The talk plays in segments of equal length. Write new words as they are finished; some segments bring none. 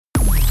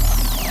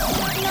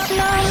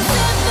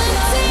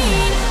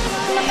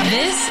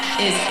This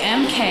is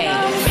MK.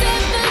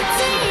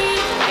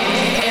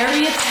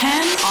 Area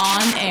 10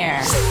 on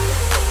air.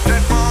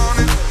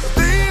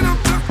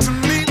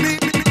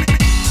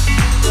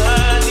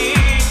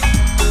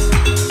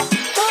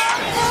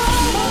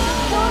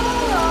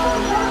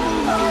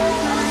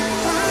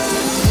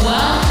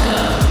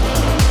 Welcome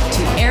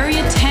to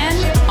Area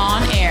 10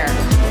 on air.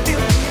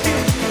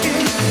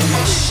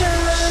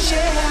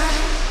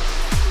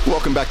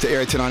 Welcome back to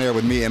Area 10 on air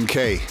with me,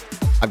 MK.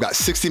 I've got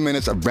 60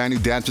 minutes of brand new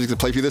dance music to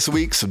play for you this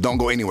week, so don't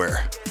go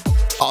anywhere.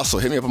 Also,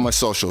 hit me up on my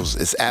socials.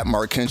 It's at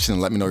Mark Kenshin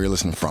and let me know where you're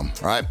listening from.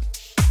 All right?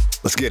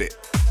 Let's get it.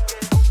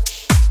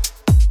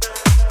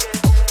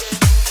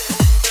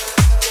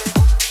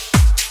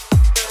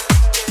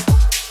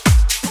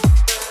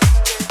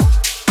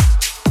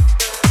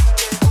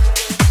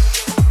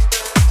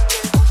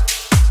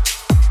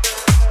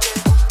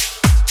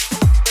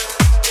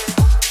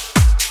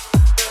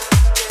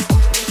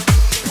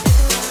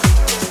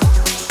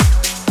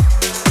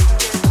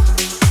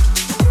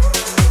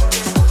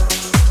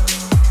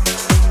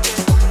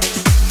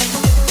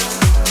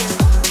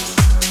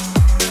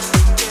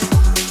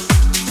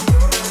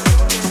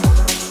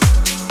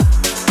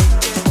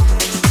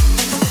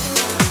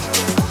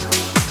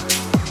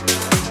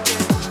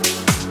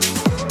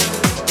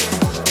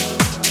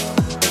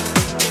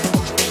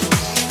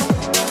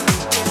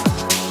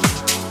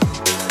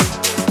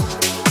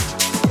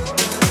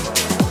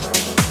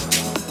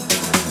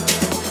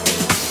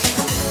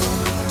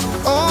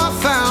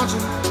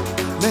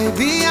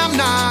 Maybe I'm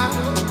not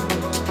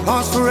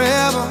lost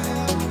forever,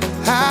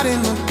 out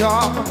in the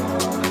dark.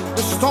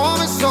 The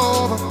storm is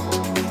over,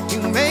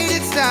 you made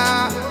it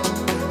stop.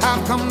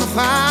 I've come to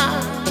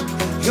find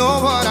you're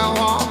what I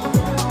want.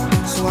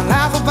 So I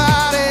laugh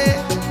about it,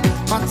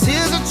 my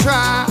tears are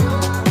dry.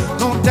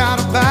 No doubt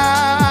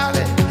about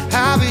it,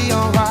 I'll be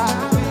alright.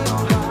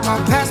 My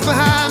past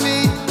behind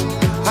me,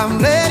 I'm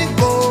letting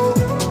go.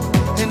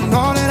 And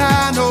all that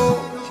I know,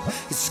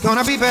 it's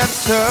gonna be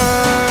better.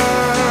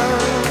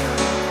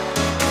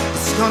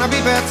 It's gonna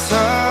be better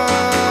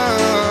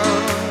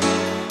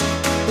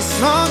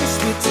as long as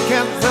we're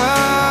together.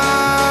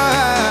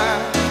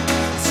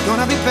 It's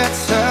gonna be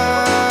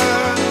better.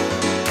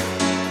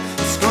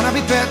 It's gonna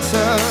be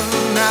better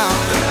now.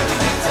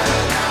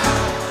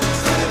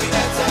 It's gonna be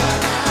better now.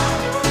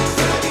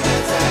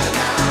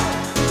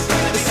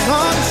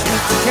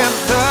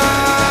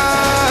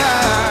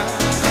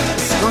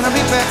 It's gonna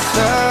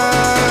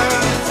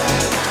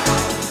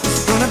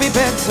be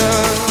better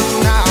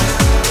now. It's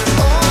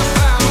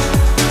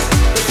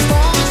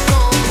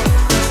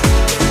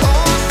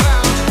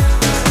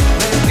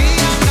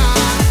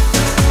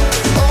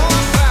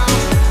gonna be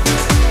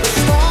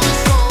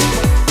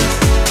better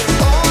now.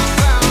 As long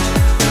as we're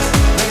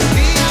together,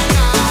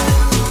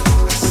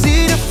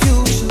 it's gonna be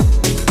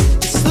better.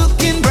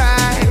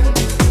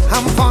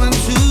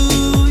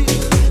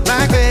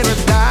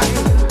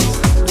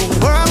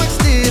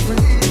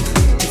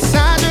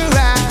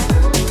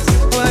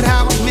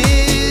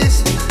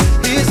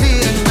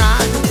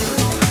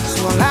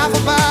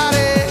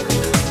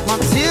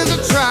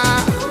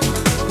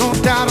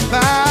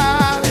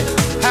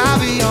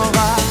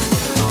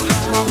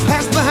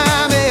 It's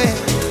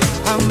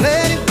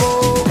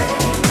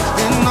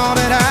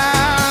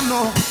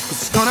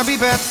gonna be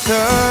better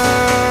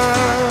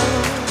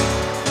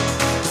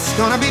now. It's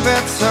gonna be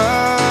better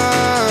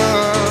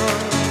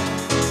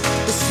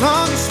as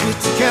long as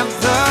we're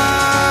together.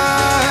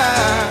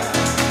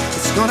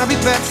 It's gonna be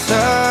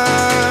better.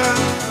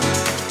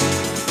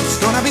 It's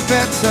gonna be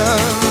better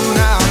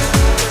now.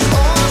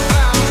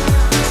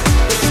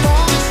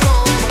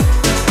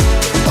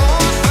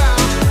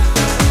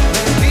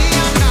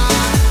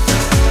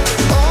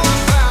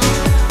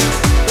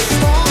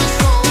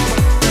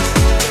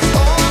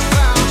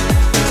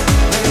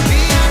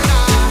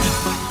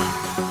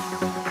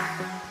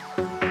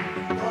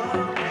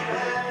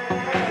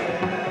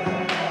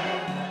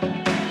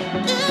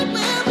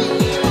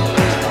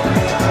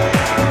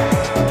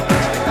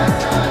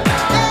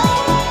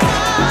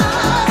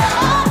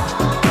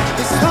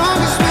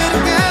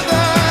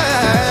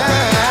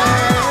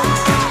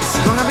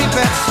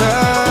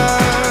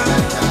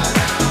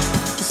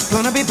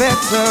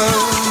 Better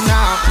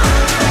now.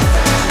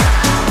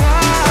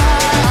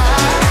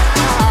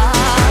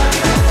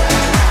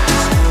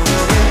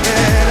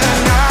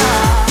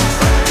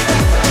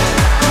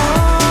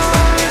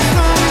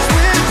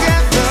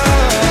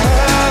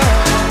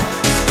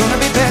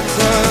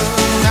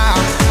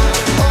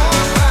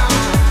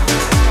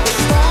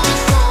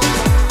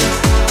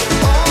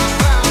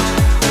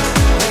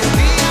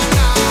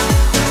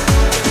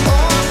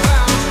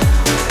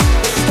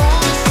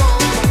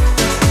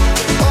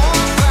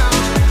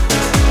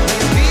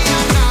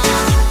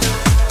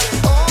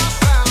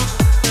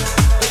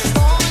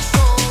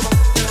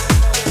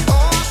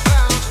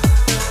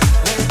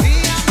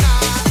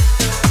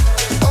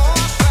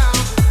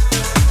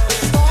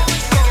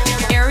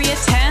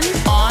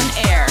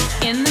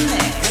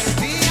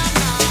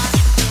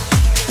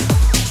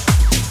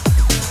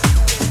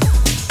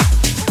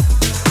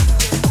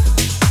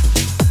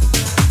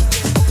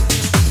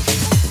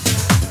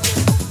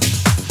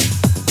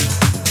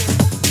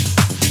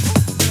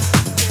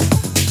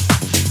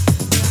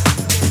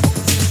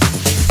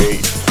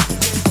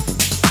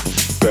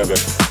 7,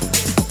 6,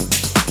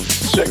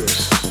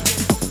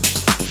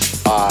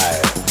 5,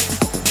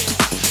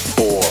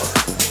 4,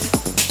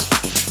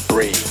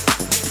 3,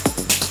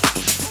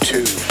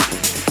 2, 1.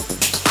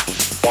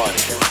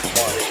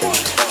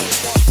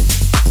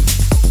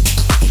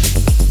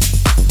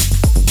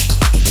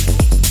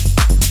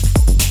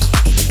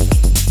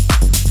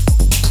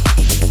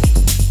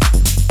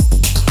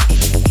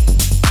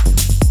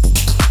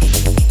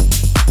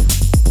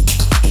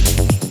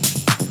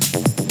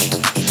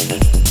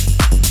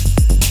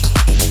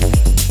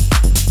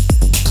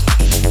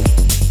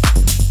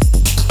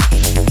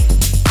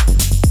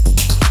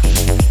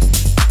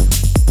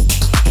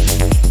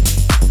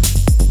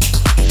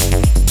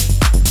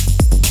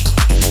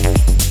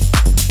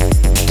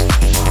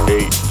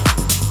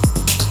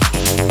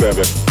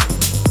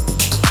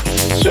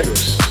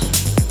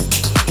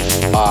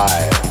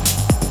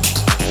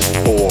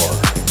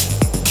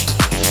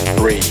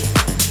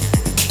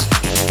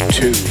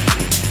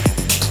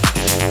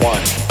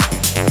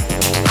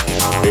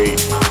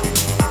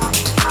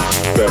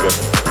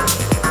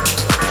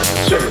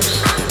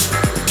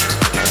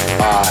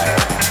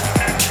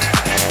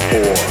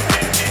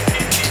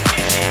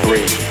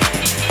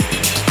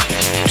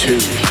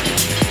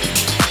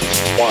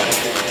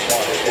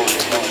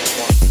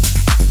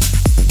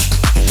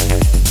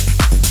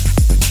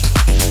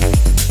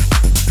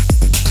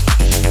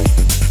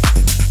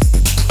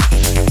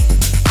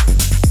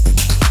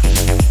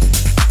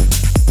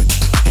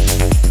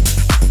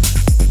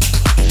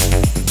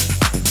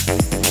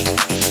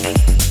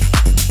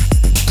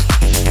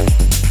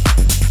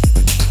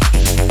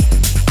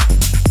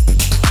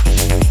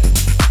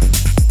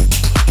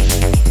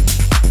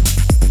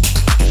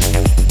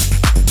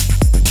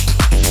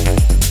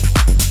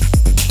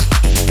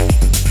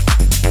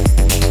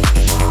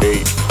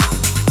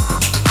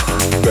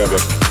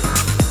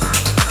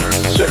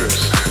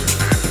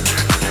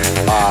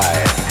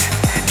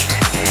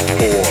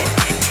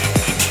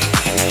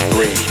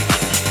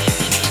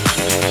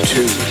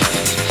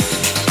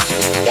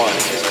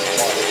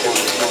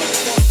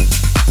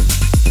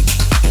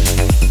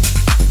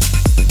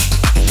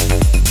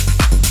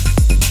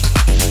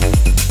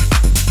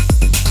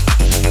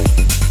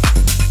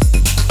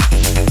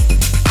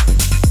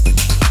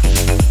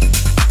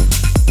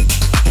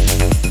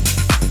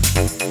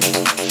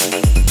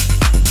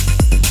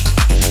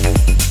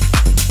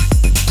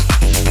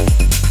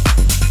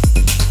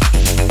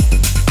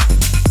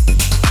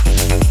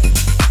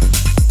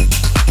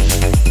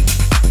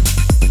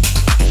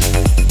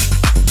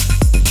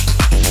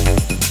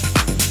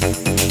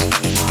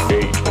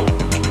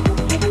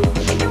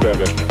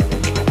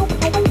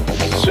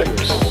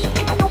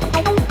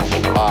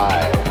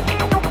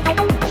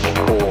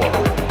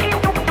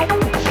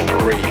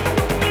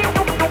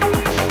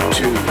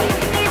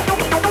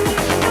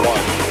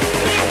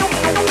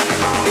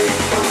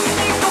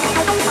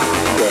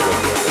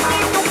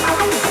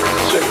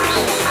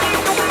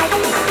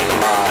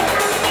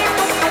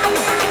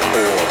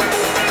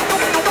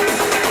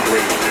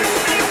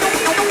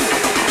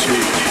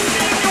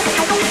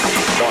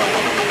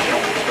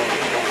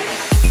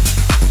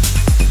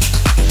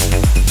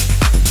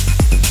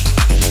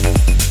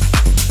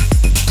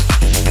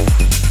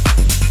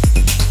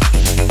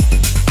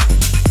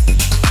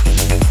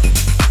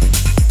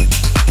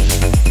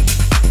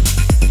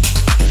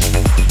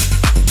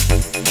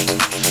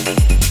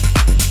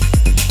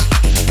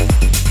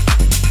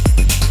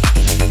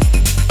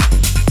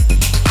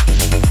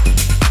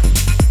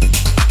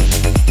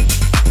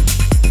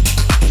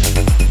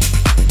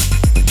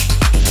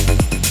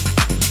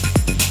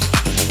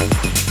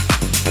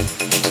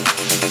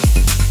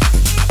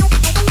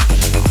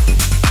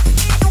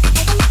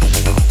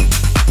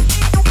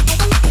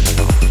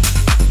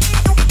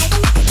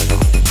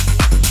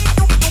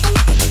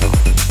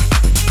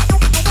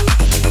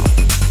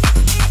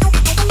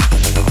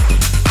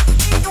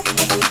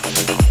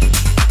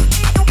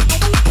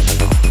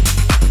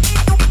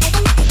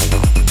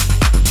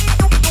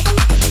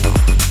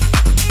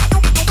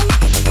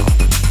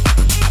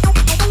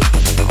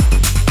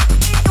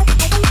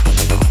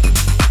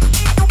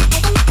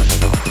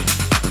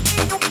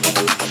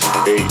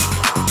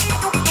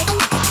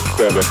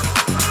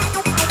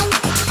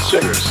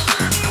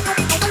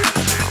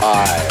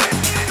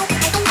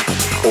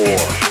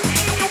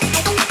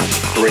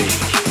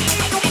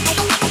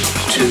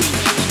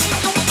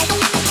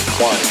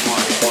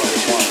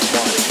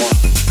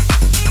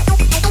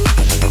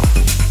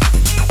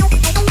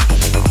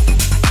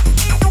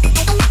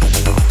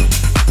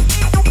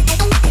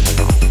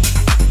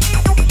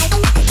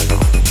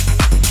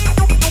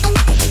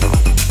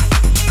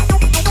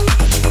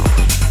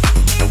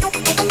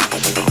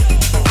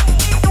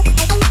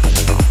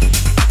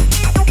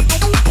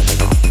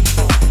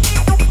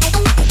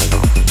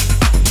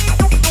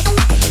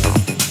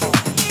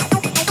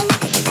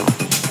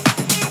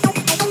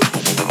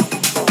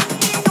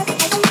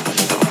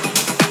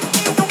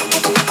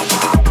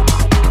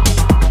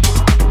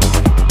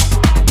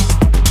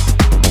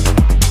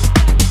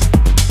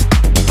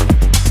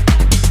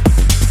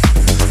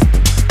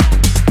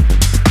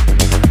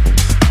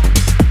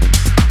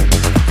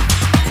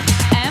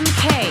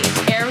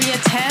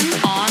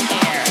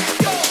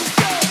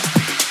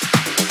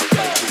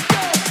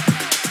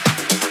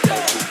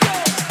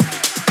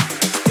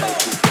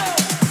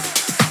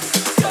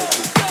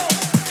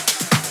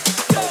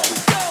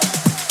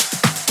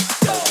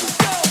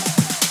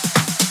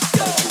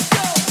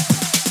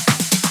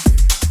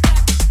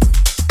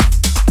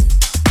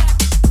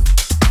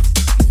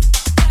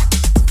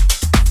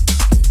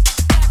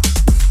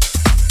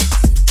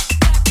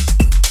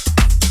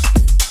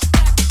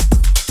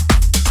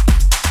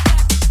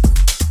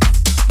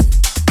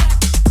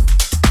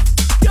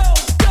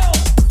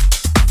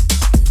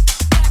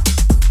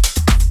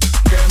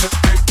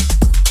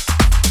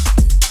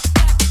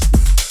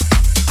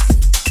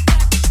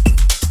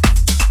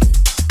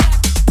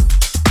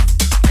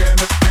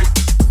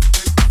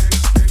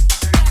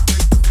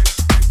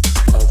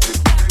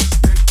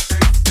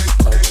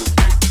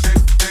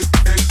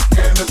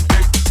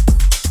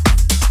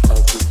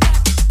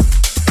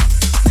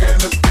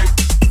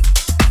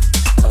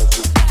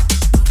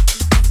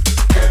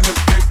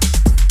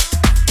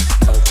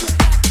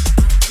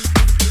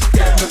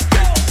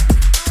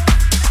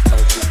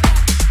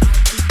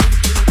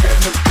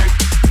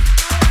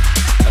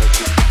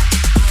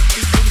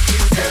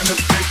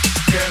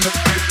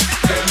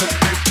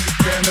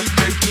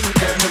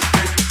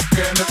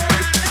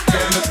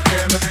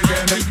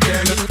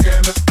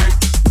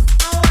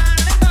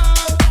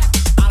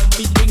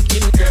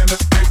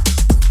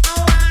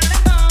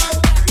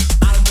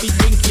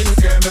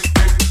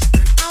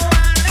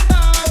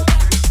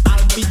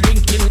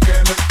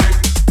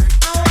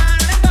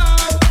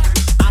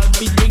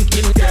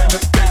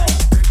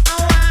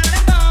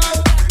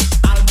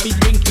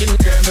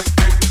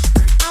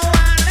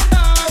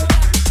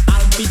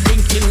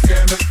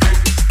 Where?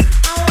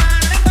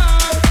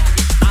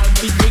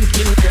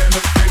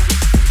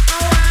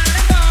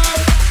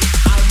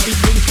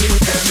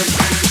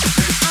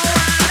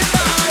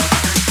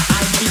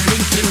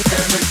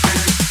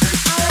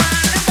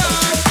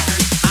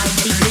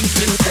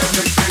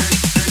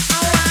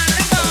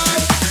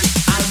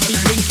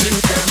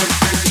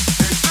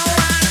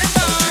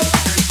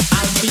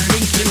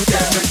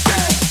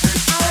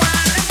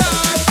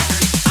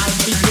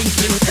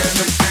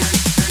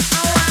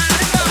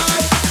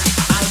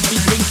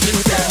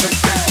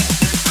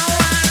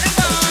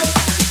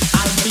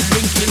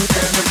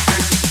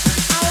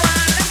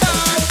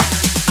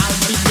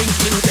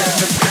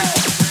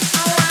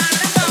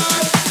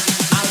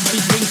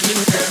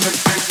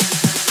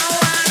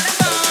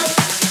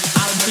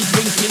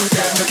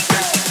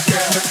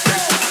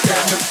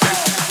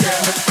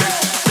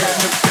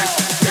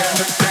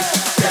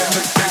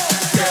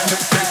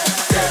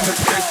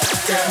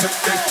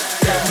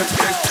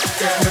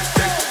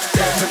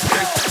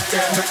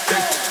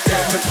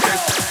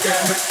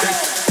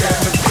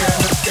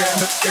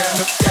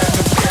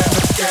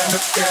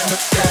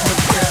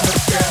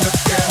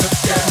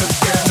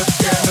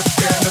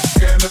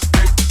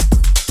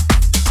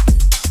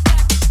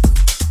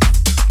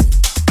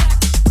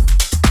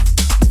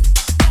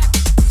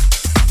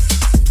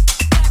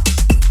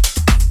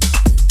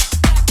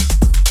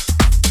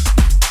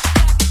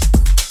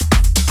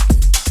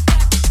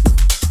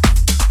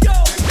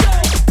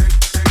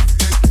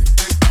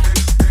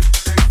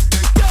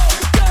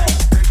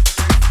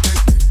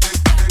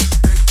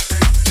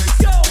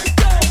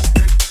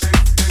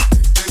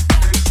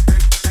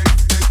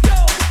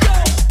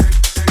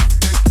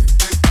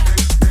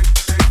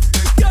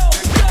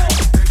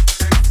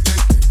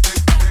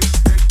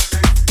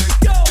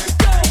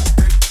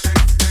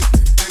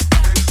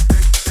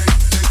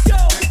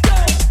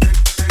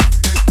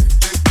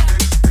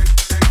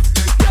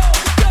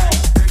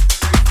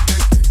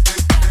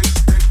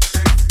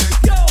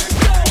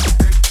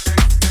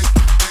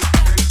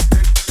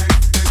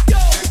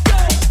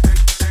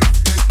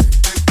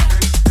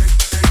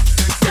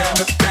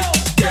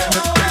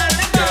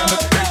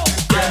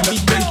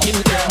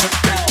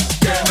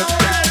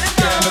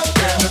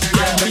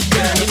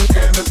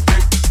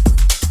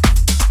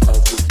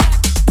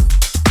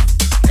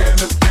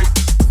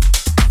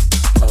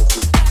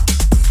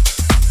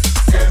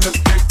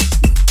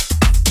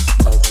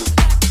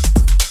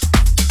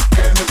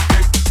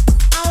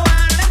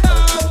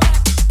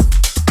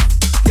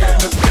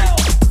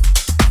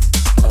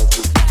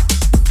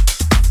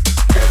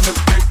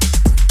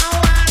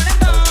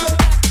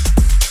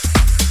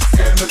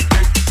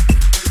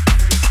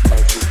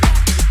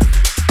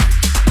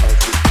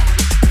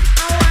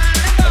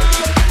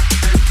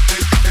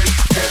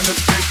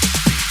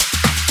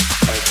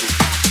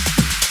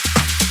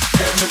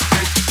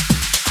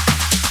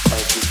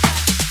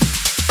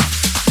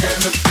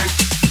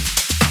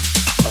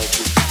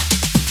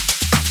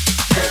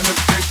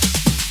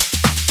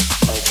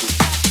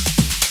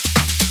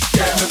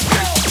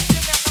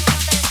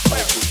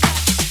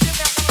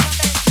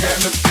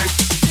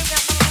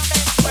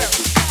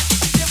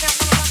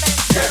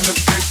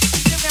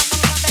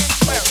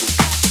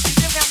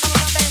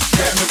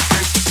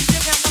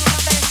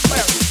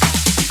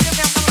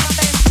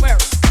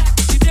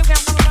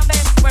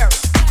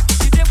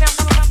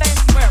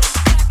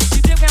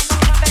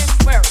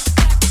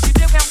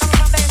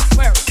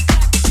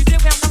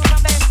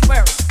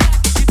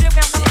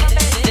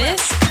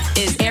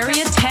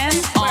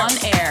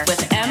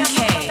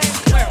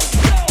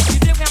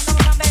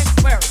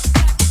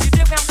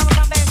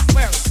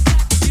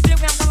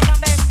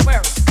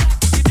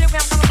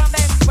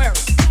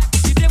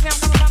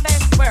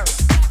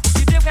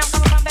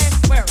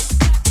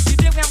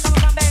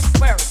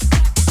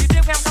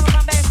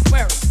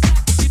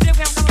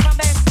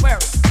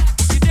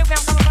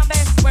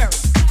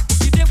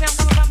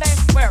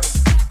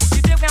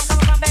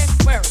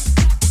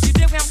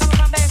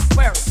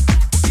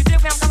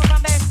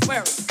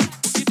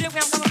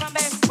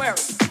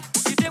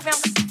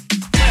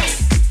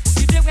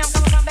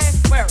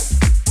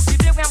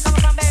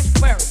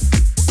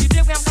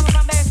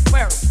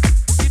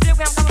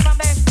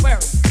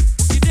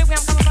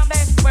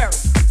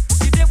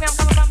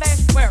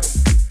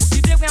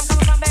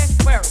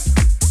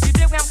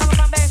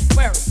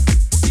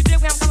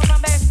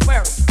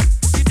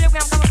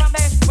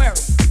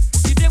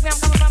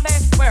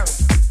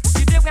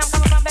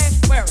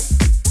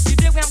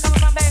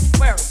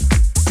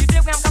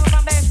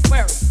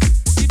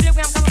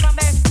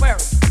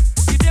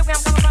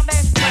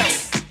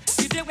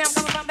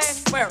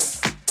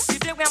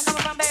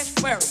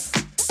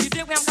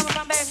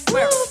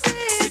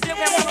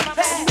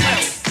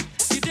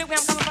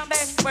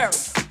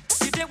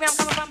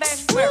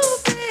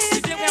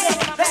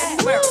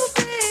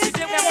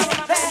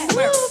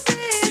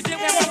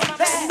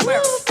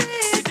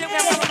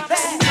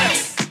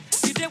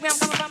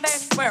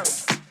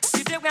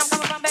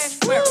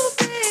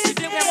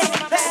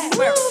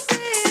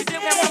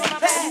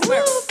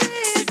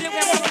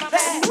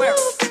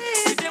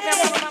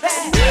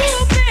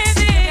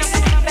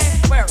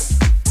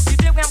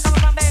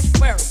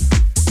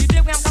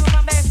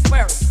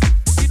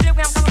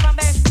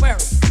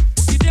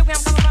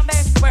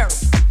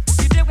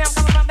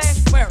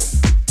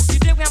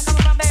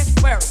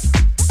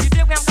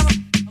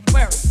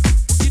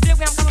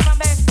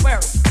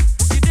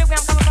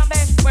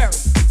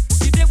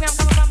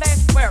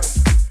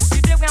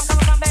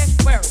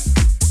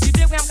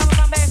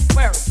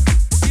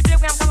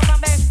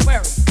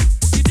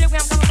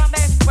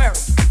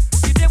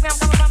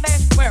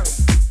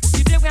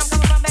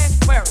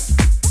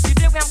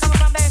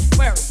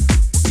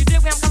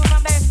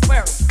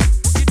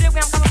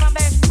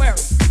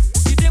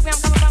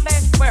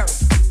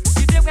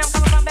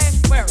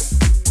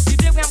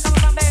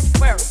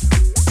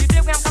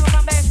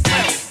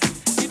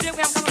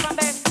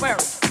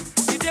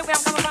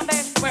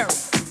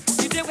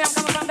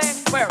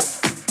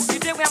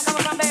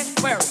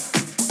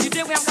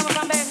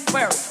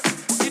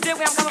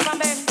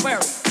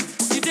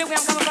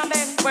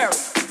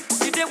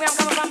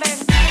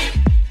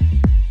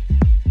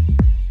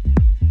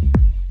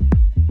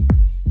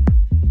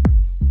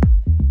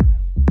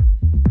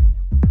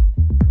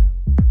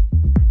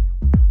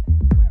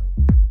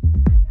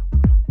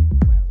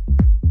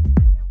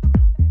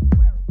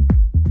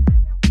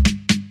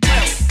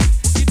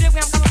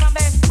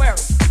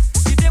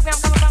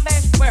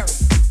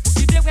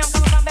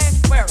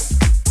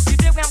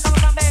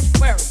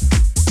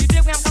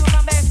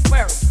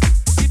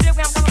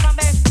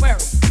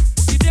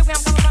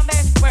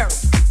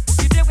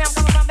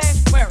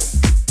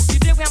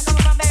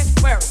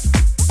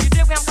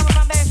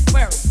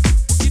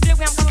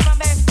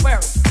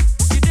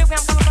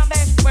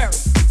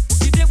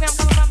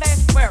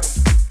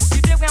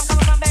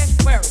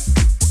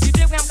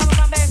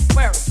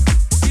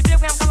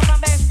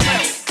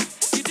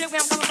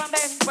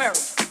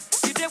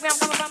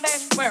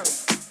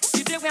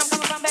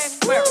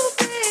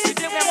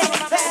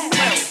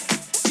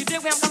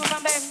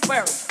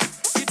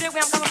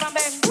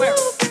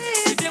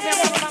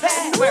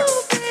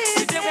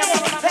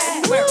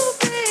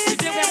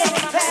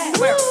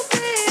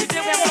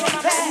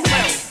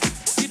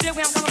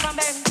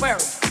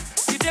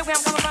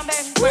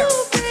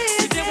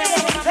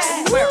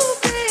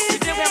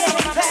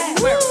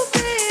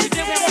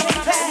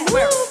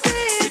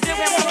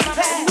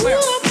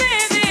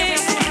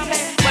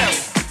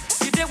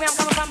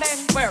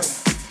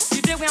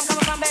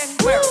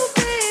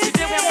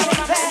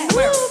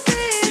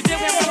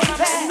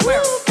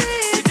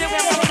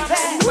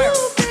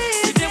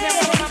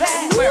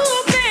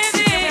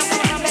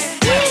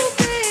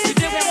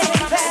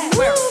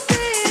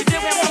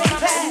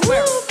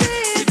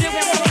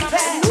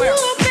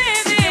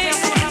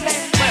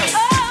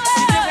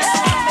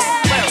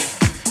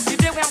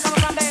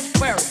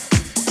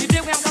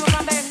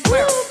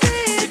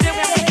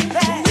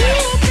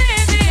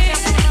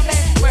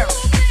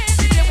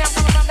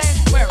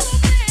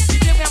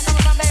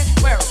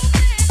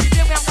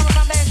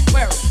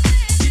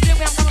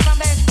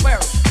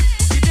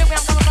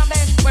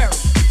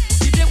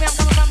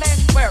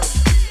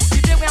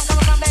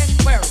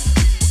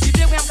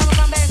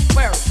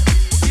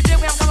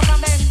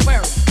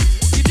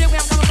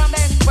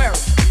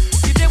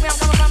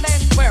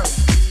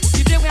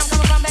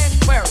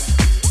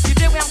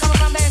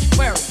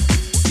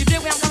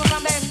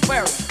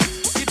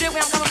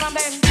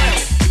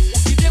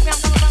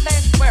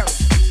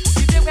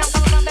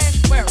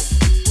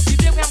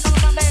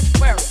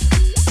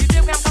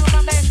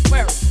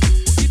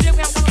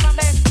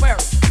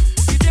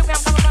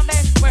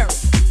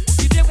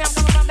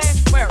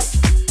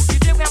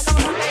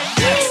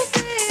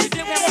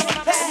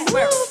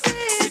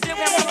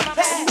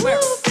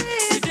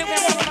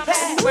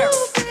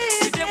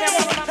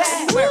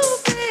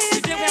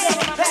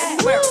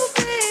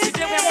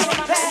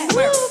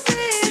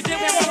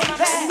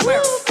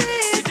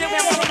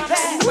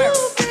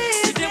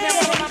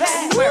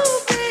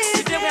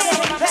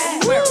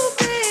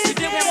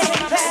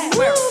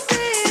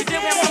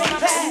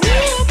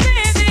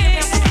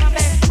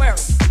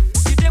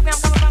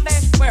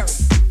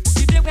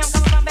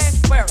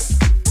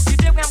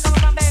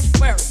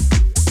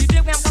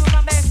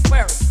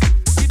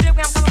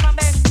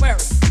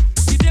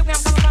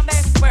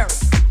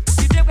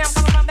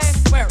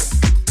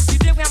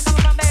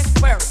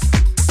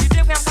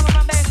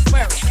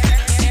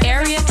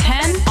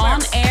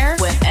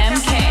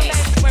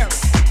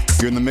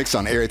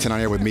 On Area 10 on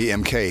Air with me,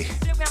 MK.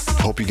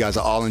 Hope you guys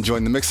are all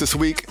enjoying the mix this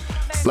week.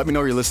 Let me know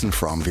where you're listening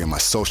from via my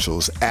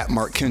socials at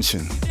Mark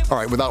Kenshin. All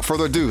right, without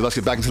further ado, let's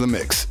get back into the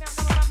mix.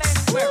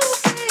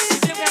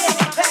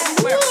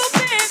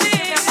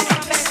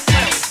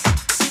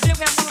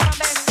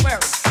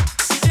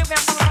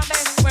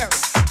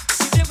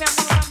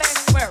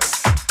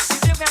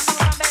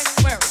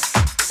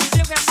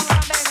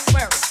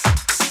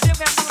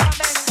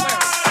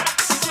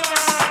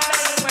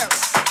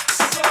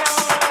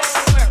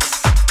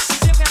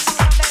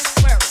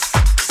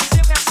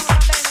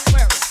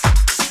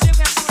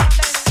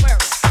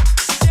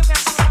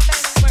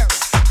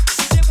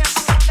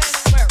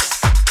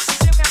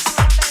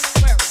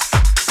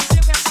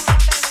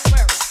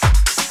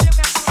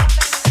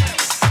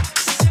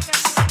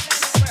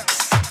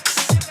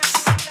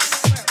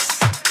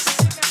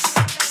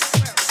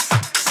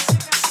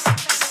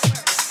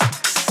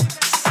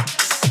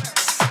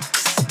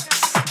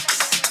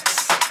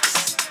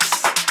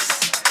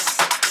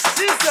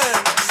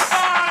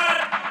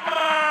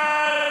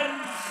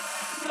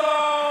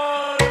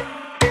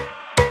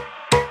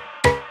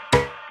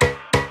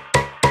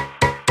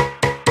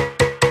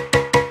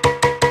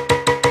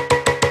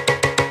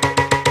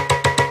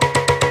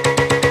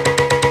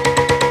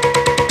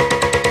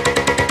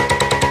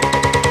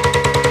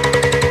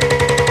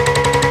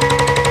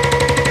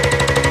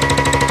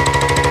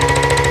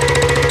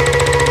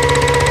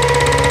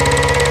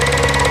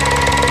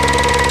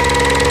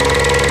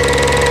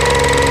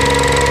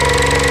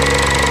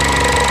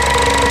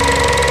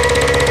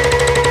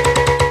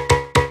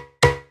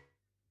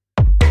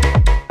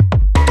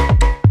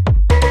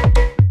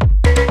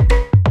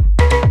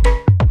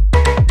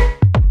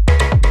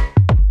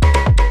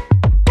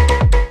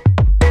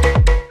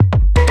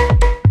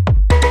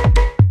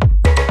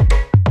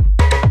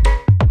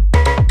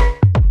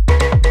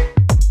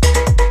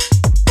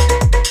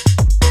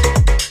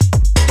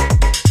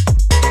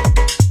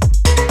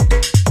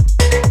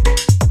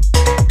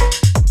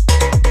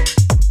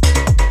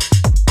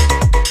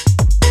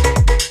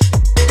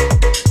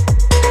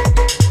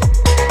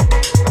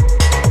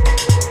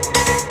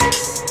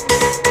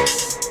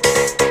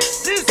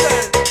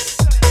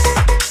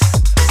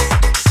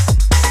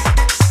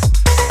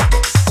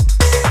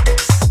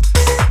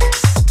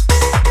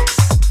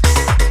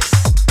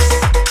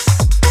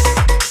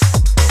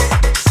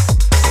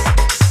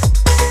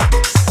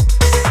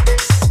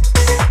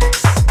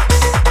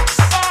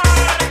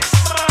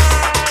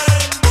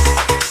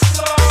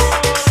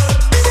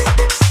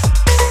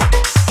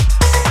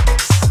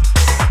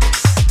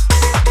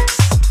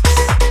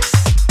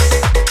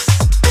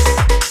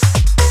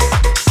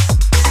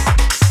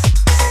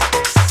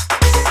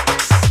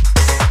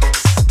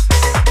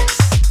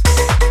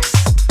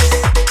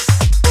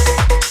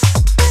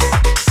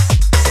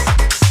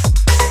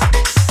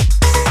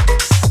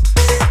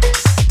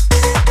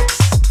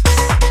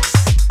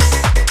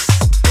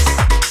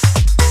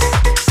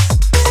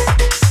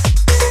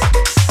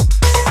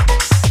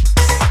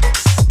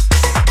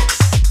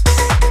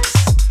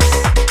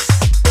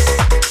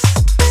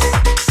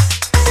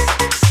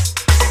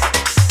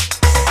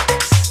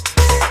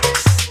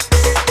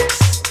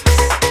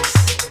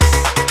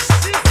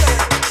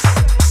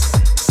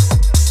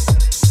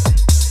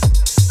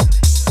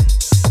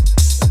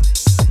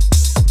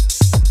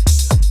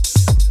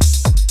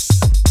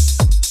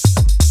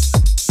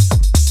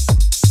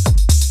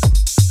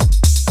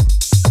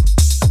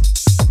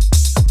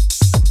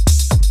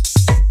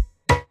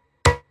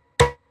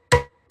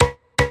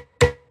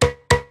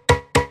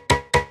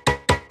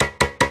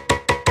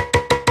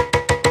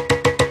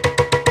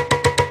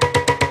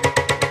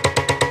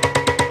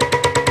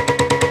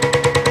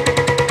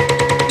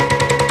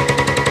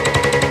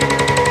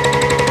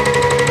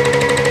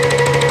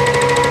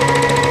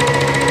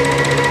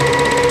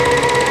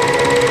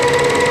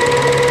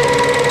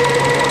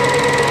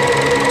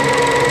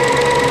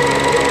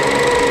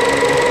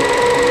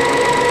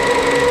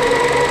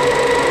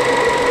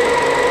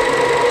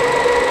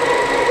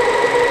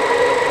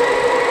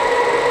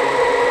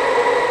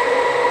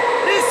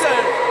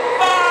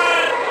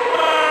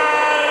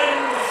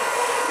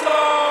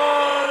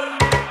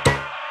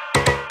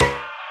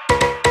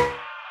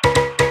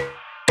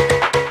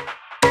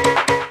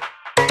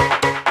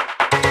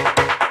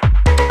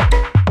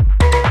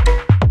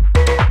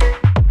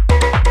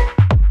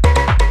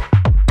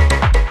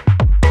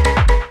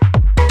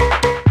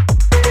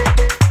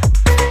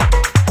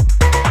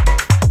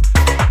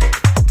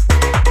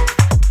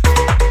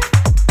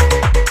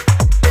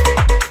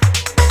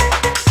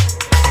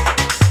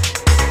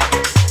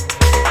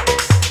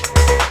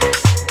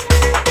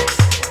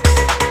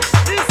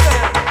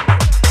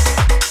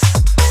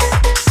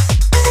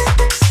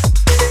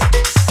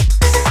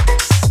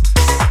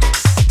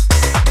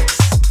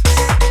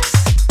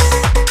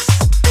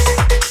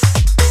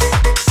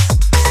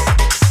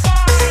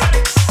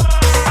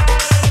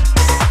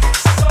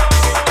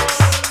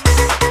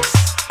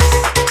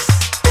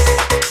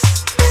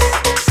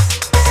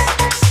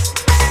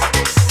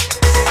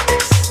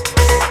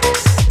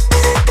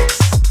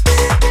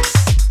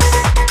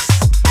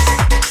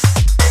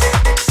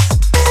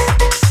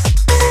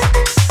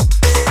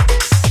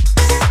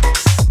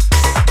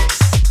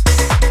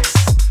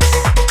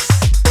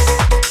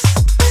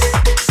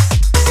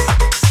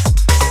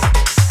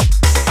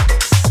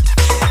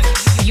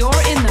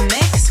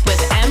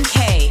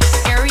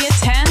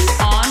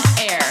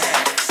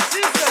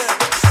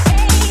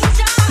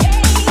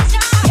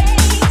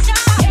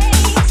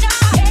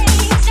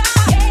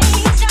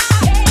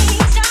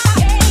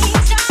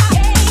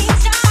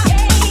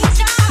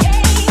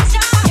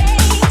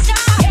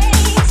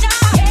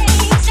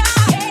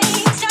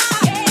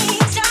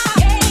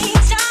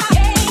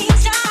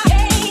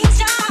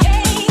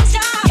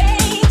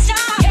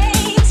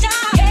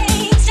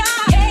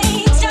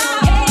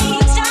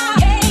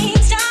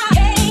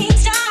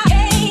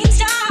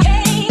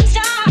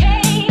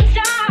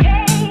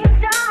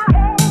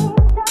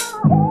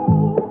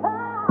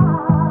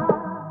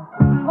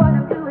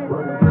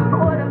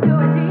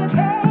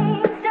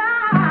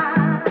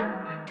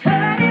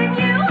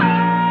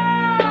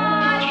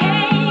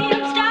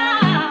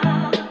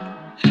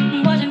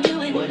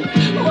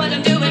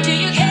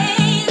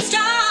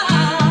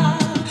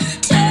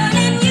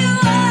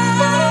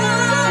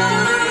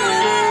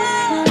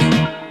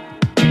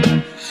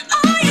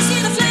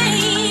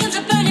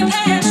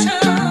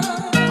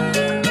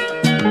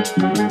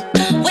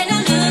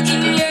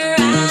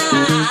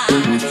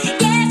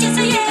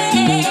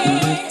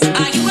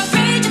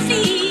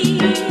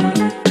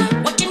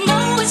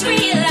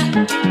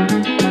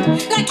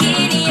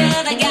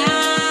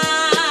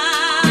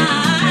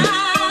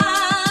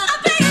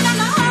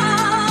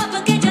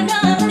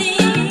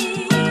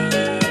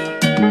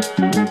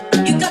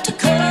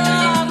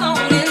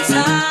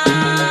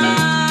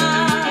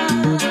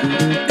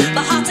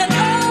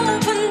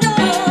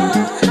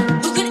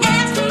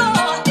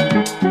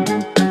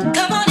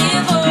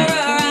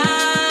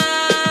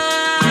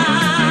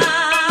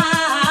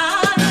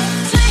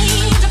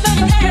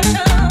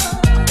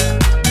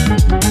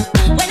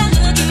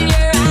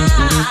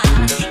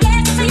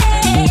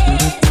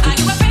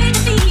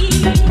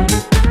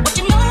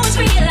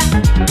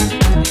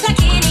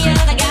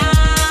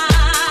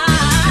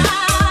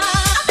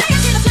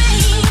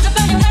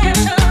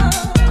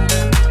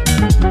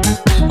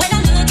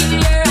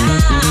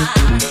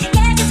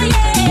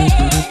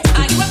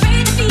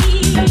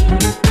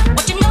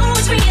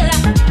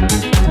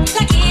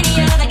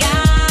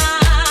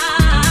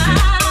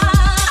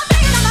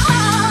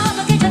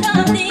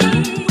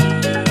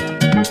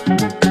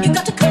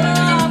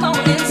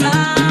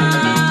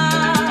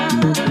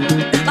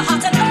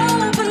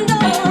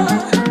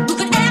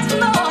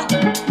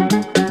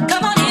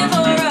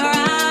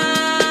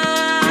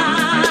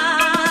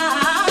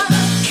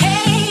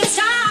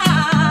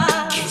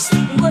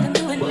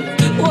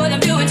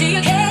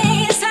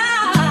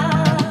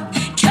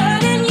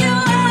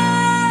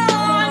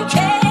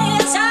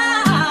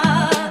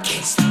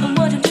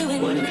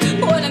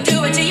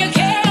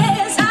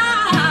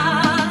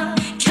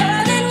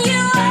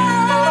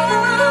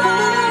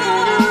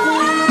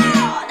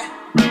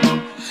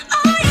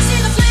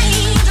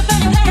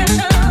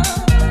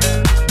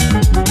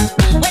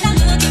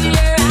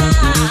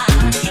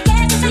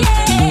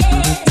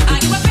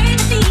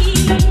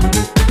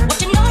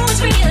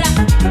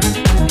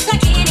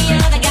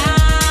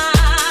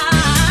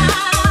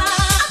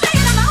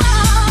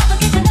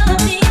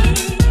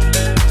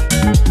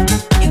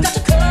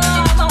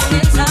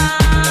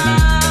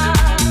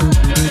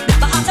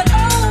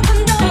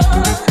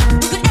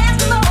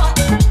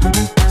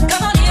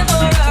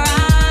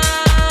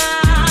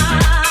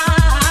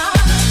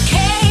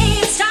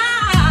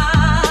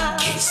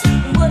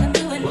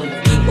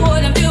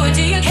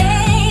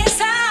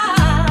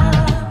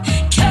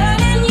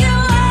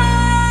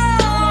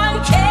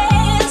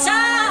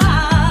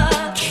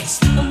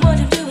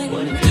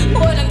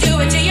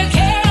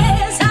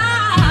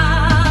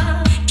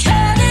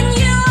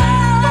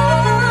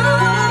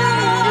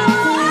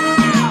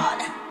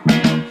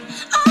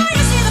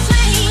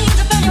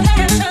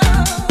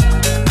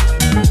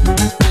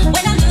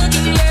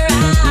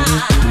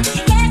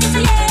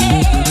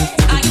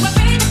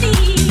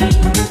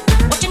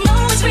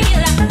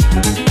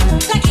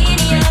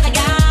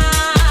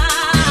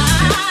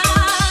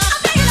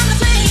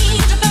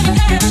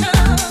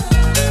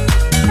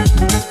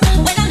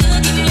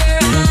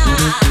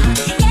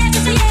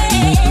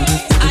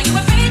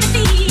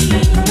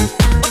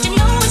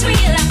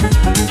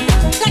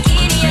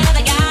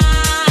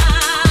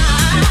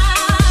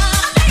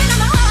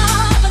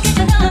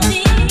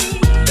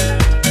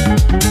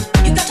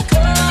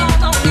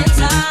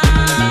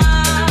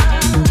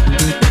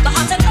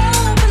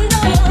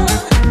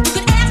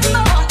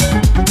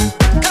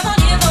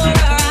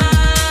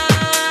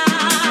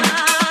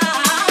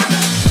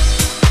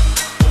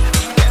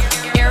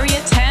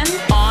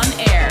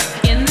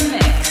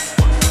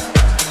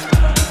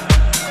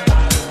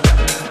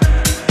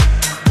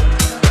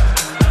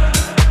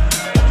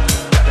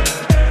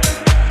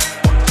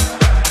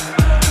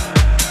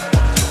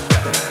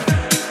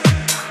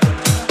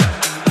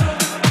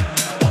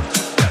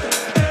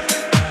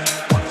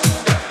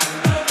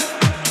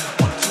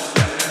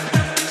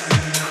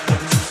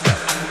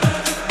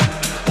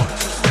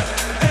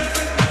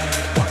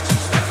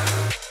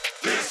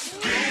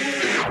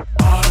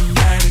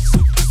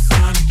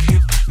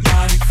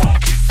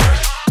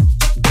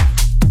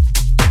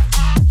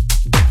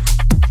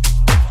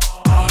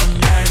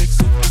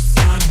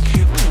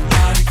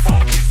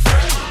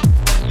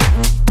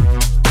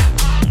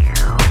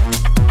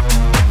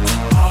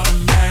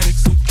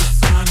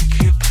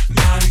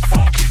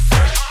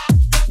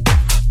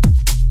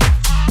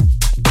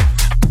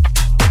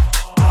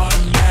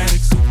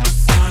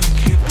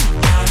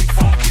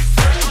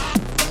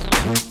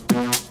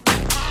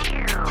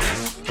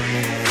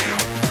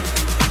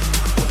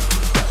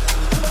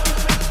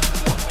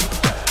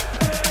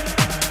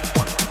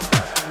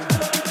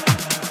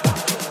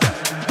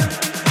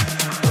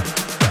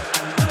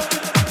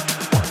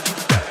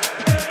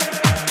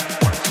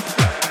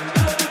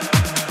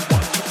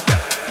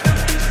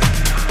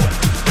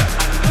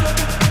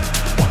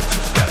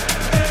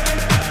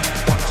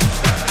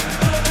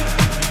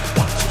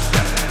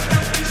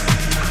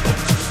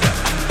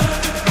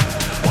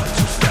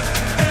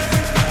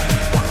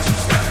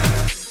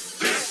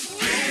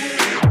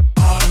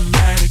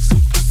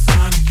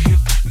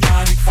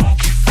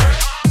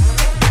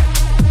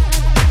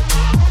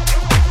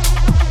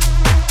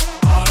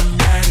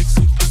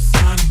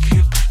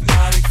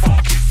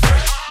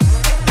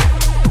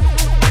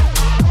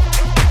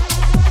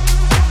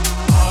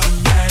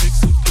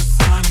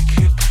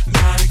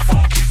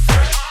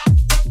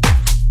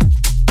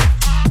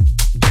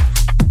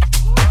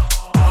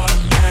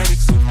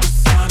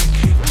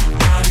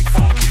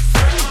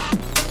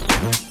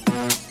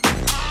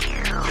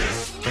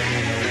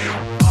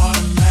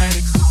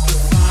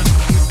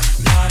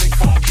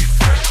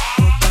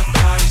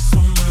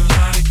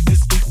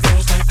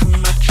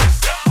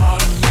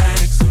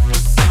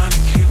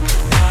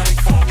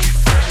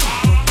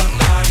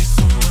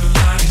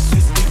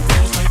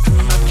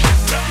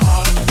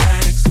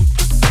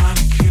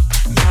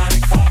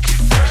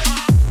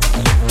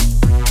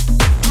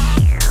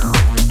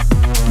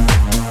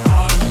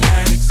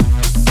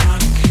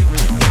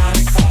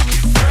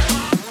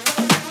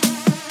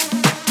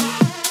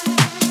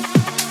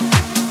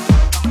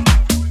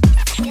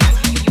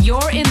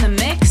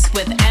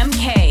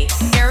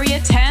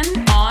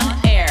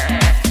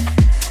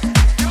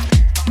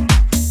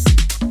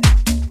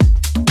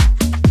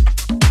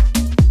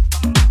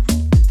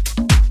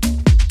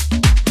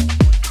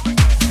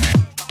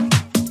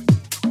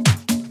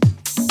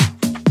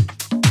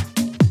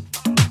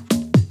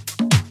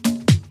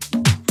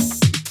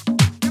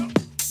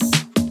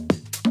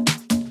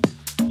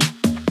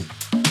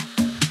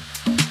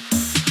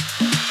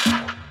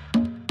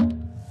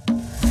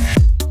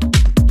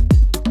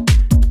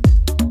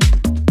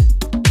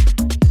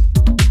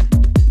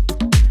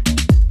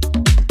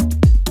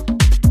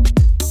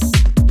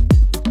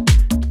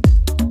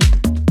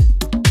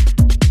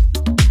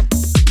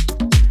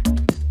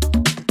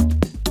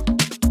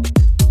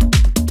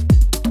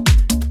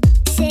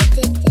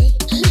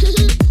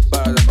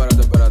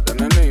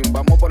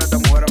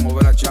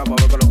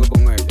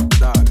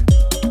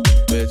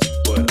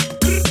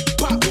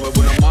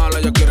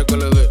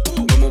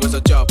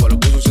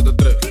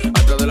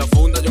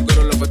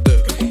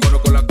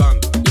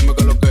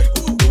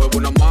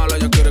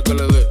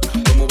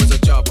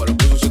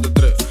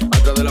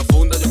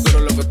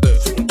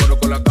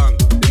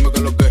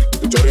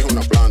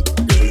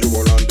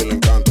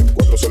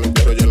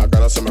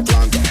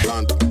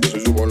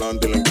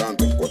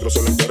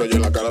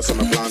 cara se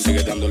me planta.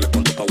 Sigue dándole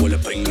con tu power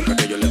spring, nunca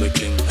que yo le doy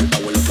clean. El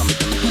power lo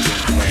tramite mi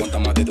bullying. No aguanta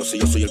más de dos si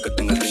yo soy el que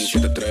tenga el ring.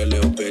 7-3,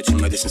 Leo bitch,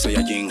 me dicen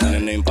Saiyajin.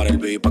 El name para el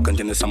beat, pa' que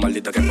entienda esa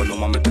maldita que cuando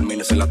más me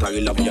termine se la traga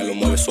y la villa lo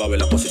mueve suave.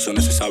 Las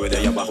posiciones se sabe, de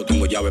ahí abajo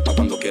tengo llave pa'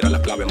 cuando quiera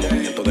la clave.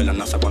 Movimiento de la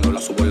NASA cuando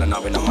la subo en la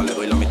nave, nada más le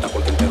doy la mitad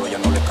porque entero ya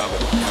no le cabe.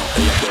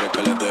 Ella quiere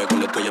que le dé con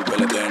la estrella el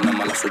PLD, nada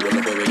más la subo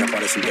los jueves y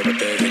aparece un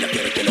TBT. Ella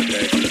quiere que le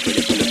dé con la estrella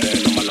el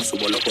PLD, nada más la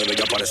subo los jueves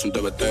y aparece un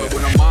TBT.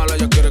 Una mala,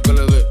 ella quiere que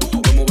le dé,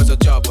 como esa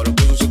chapa, le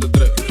puso un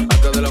 7-3.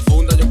 Hasta de la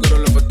funda yo quiero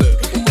el FT,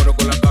 un coro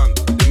con la gang,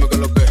 dime que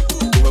lo que.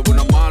 Tu bebé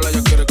una mala,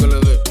 ella quiere que le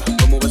dé,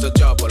 como esa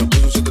chapa, le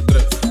puso un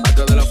 7-3.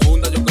 Hasta de la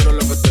funda yo quiero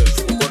el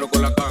FT, un coro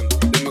con la gang,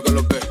 dime que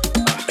lo que.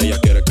 Ella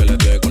quiere que le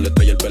dé con la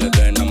estrella el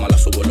PLD, nada más la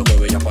subo los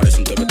jueves y aparece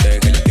un TBT.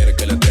 Ella quiere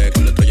que le dé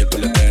con la estrella el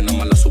PLD, nada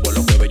más la subo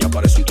los jueves y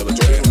aparece un TBT.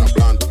 Yo soy una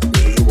planta,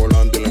 yo soy su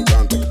volante y le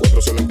encanta.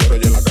 4 se le entero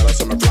y en la cara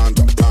se me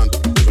planta, planta.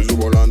 Yo soy su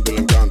volante y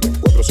le encanta.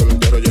 4 se le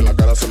entero y en la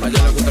cara se me planta.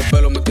 A ella le gusta el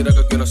pelo, me tira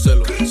que quiere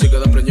hacerlo. Si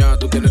queda preñada,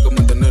 tú tienes que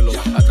mantenerlo.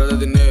 Atrás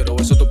de dinero,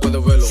 eso tú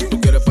puedes verlo. Tú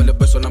quieres par de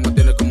pesos, nada más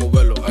tienes que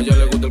moverlo. A ella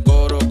le gusta el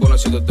coro con la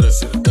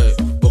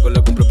 7-3, porque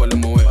le cumple para el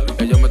mover.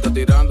 Ella me está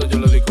tirando, yo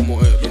le di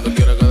como es. Donde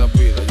quiera que la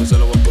pida, yo se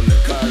lo voy a poner.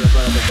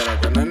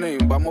 Espérate, nene,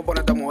 vamos a poner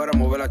a esta mujer a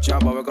mover la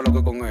chapa, a ver qué es lo que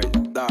es con ella.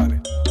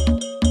 Dale.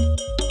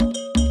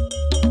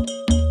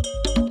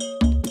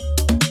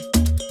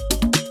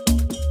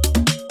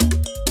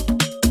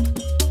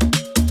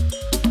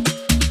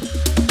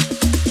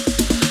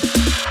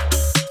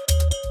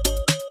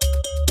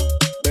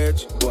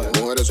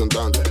 Mujeres son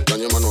tantas,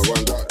 daño más no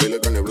aguanta. Dile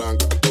carne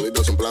blanca,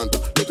 toditas son plantas.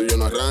 Lo tuyo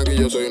no arranca y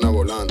yo soy una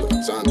volanta.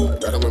 Santa,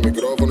 agárrame el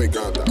micrófono y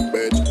canta.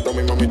 Bitch, todas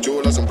mis mami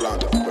chulas son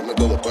plantas. Veme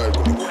todo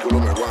perco, ningún culo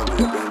me aguanta.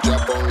 Yo tengo un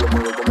chapón, lo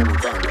muevo como me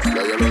encanta.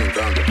 A ella le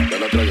encanta, ya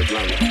la trae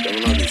planta. Tengo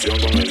una adicción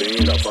con el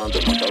link y la fanta.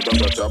 He matado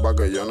tanta chapa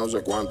que ya no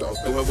sé cuántas.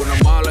 Tu bebé una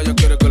mala, ella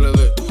quiere que le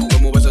dé. Yo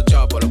mueve esa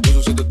chapa, le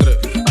puso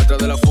 7-3. Atrás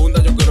de la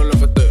funda yo quiero el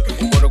FT.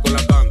 Un coro con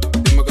la ganga,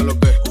 dime que lo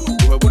que.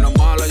 Tu bebé una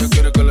mala, ella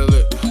quiere que le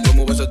dé. Yo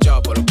mueve esa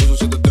chapa, le puso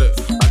 7-3.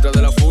 Atrás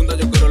de la funda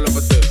yo quiero el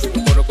FT.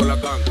 Un coro con la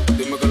gang,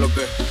 dime que lo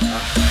que.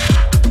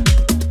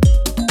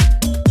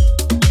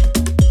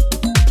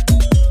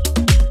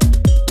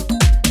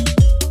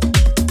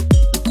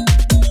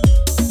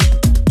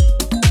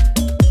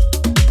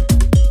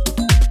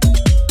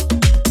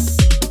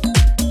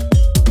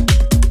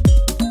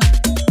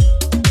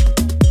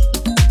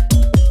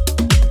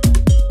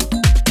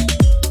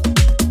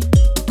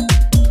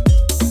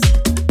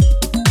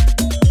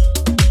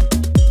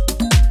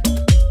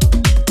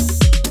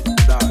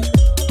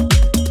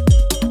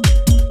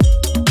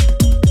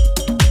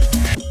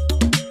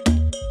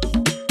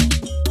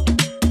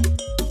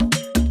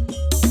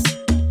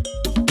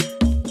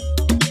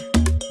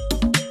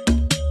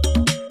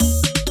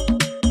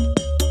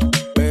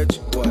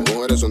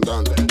 Son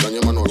tantas,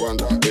 daño más no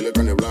aguanta. Dile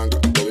carne blanca,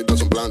 toditas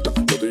son plantas.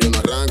 Lo tuyo no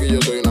arranca y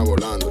yo soy una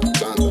volante.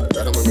 Santa,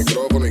 agárrame el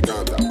micrófono y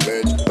canta.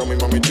 Bitch, todas mis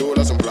mami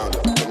chulas son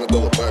plantas. Dame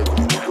todo perco,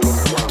 ningún culo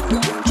me aguanta. Yo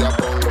tengo un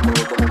chapón, lo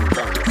muevo como me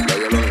encanta. A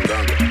ella le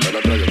encanta, ya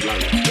la trae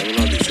planta. Tengo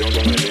una adicción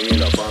con el link y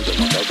la fanta. He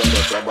matado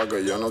tanta chapa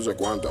que ya no sé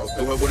cuántas.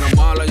 Tu bebé una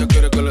mala, ella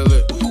quiere que le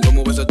dé. Yo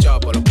mueve esa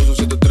chapa, le puso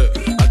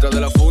 7-3. Atrás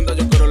de la funda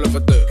yo quiero el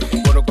FT.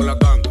 Un coro con la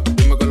ganga,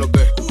 dime que lo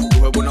que. Tu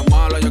bebé una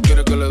mala, ella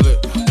quiere que le dé.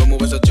 Yo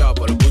mueve esa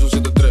chapa, le puso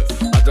 7-3.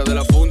 Atrás de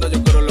la funda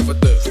yo quiero el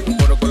FT. Un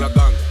coro con la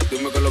gang,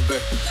 dime que lo que.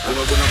 Tu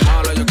bebé una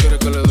mala, ella quiere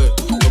que le dé.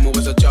 Yo mueve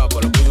esa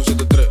chapa, le puso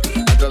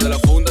 7-3. Atrás de la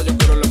funda yo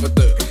quiero el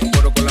FT. Un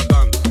coro con la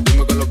gang,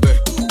 dime que lo que.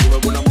 Tu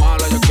bebé una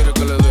mala, ella quiere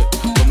que le dé.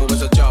 Yo mueve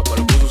esa chapa,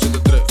 le puso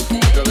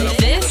 7-3. Atrás de la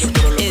funda This yo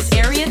quiero el FT. is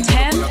Area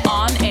 10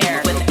 on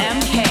air with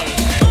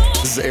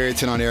MK. This is Area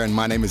 10 on air, and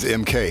my name is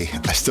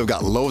MK. I still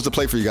got loads to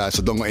play for you guys,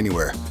 so don't go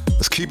anywhere.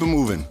 Let's keep it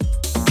moving.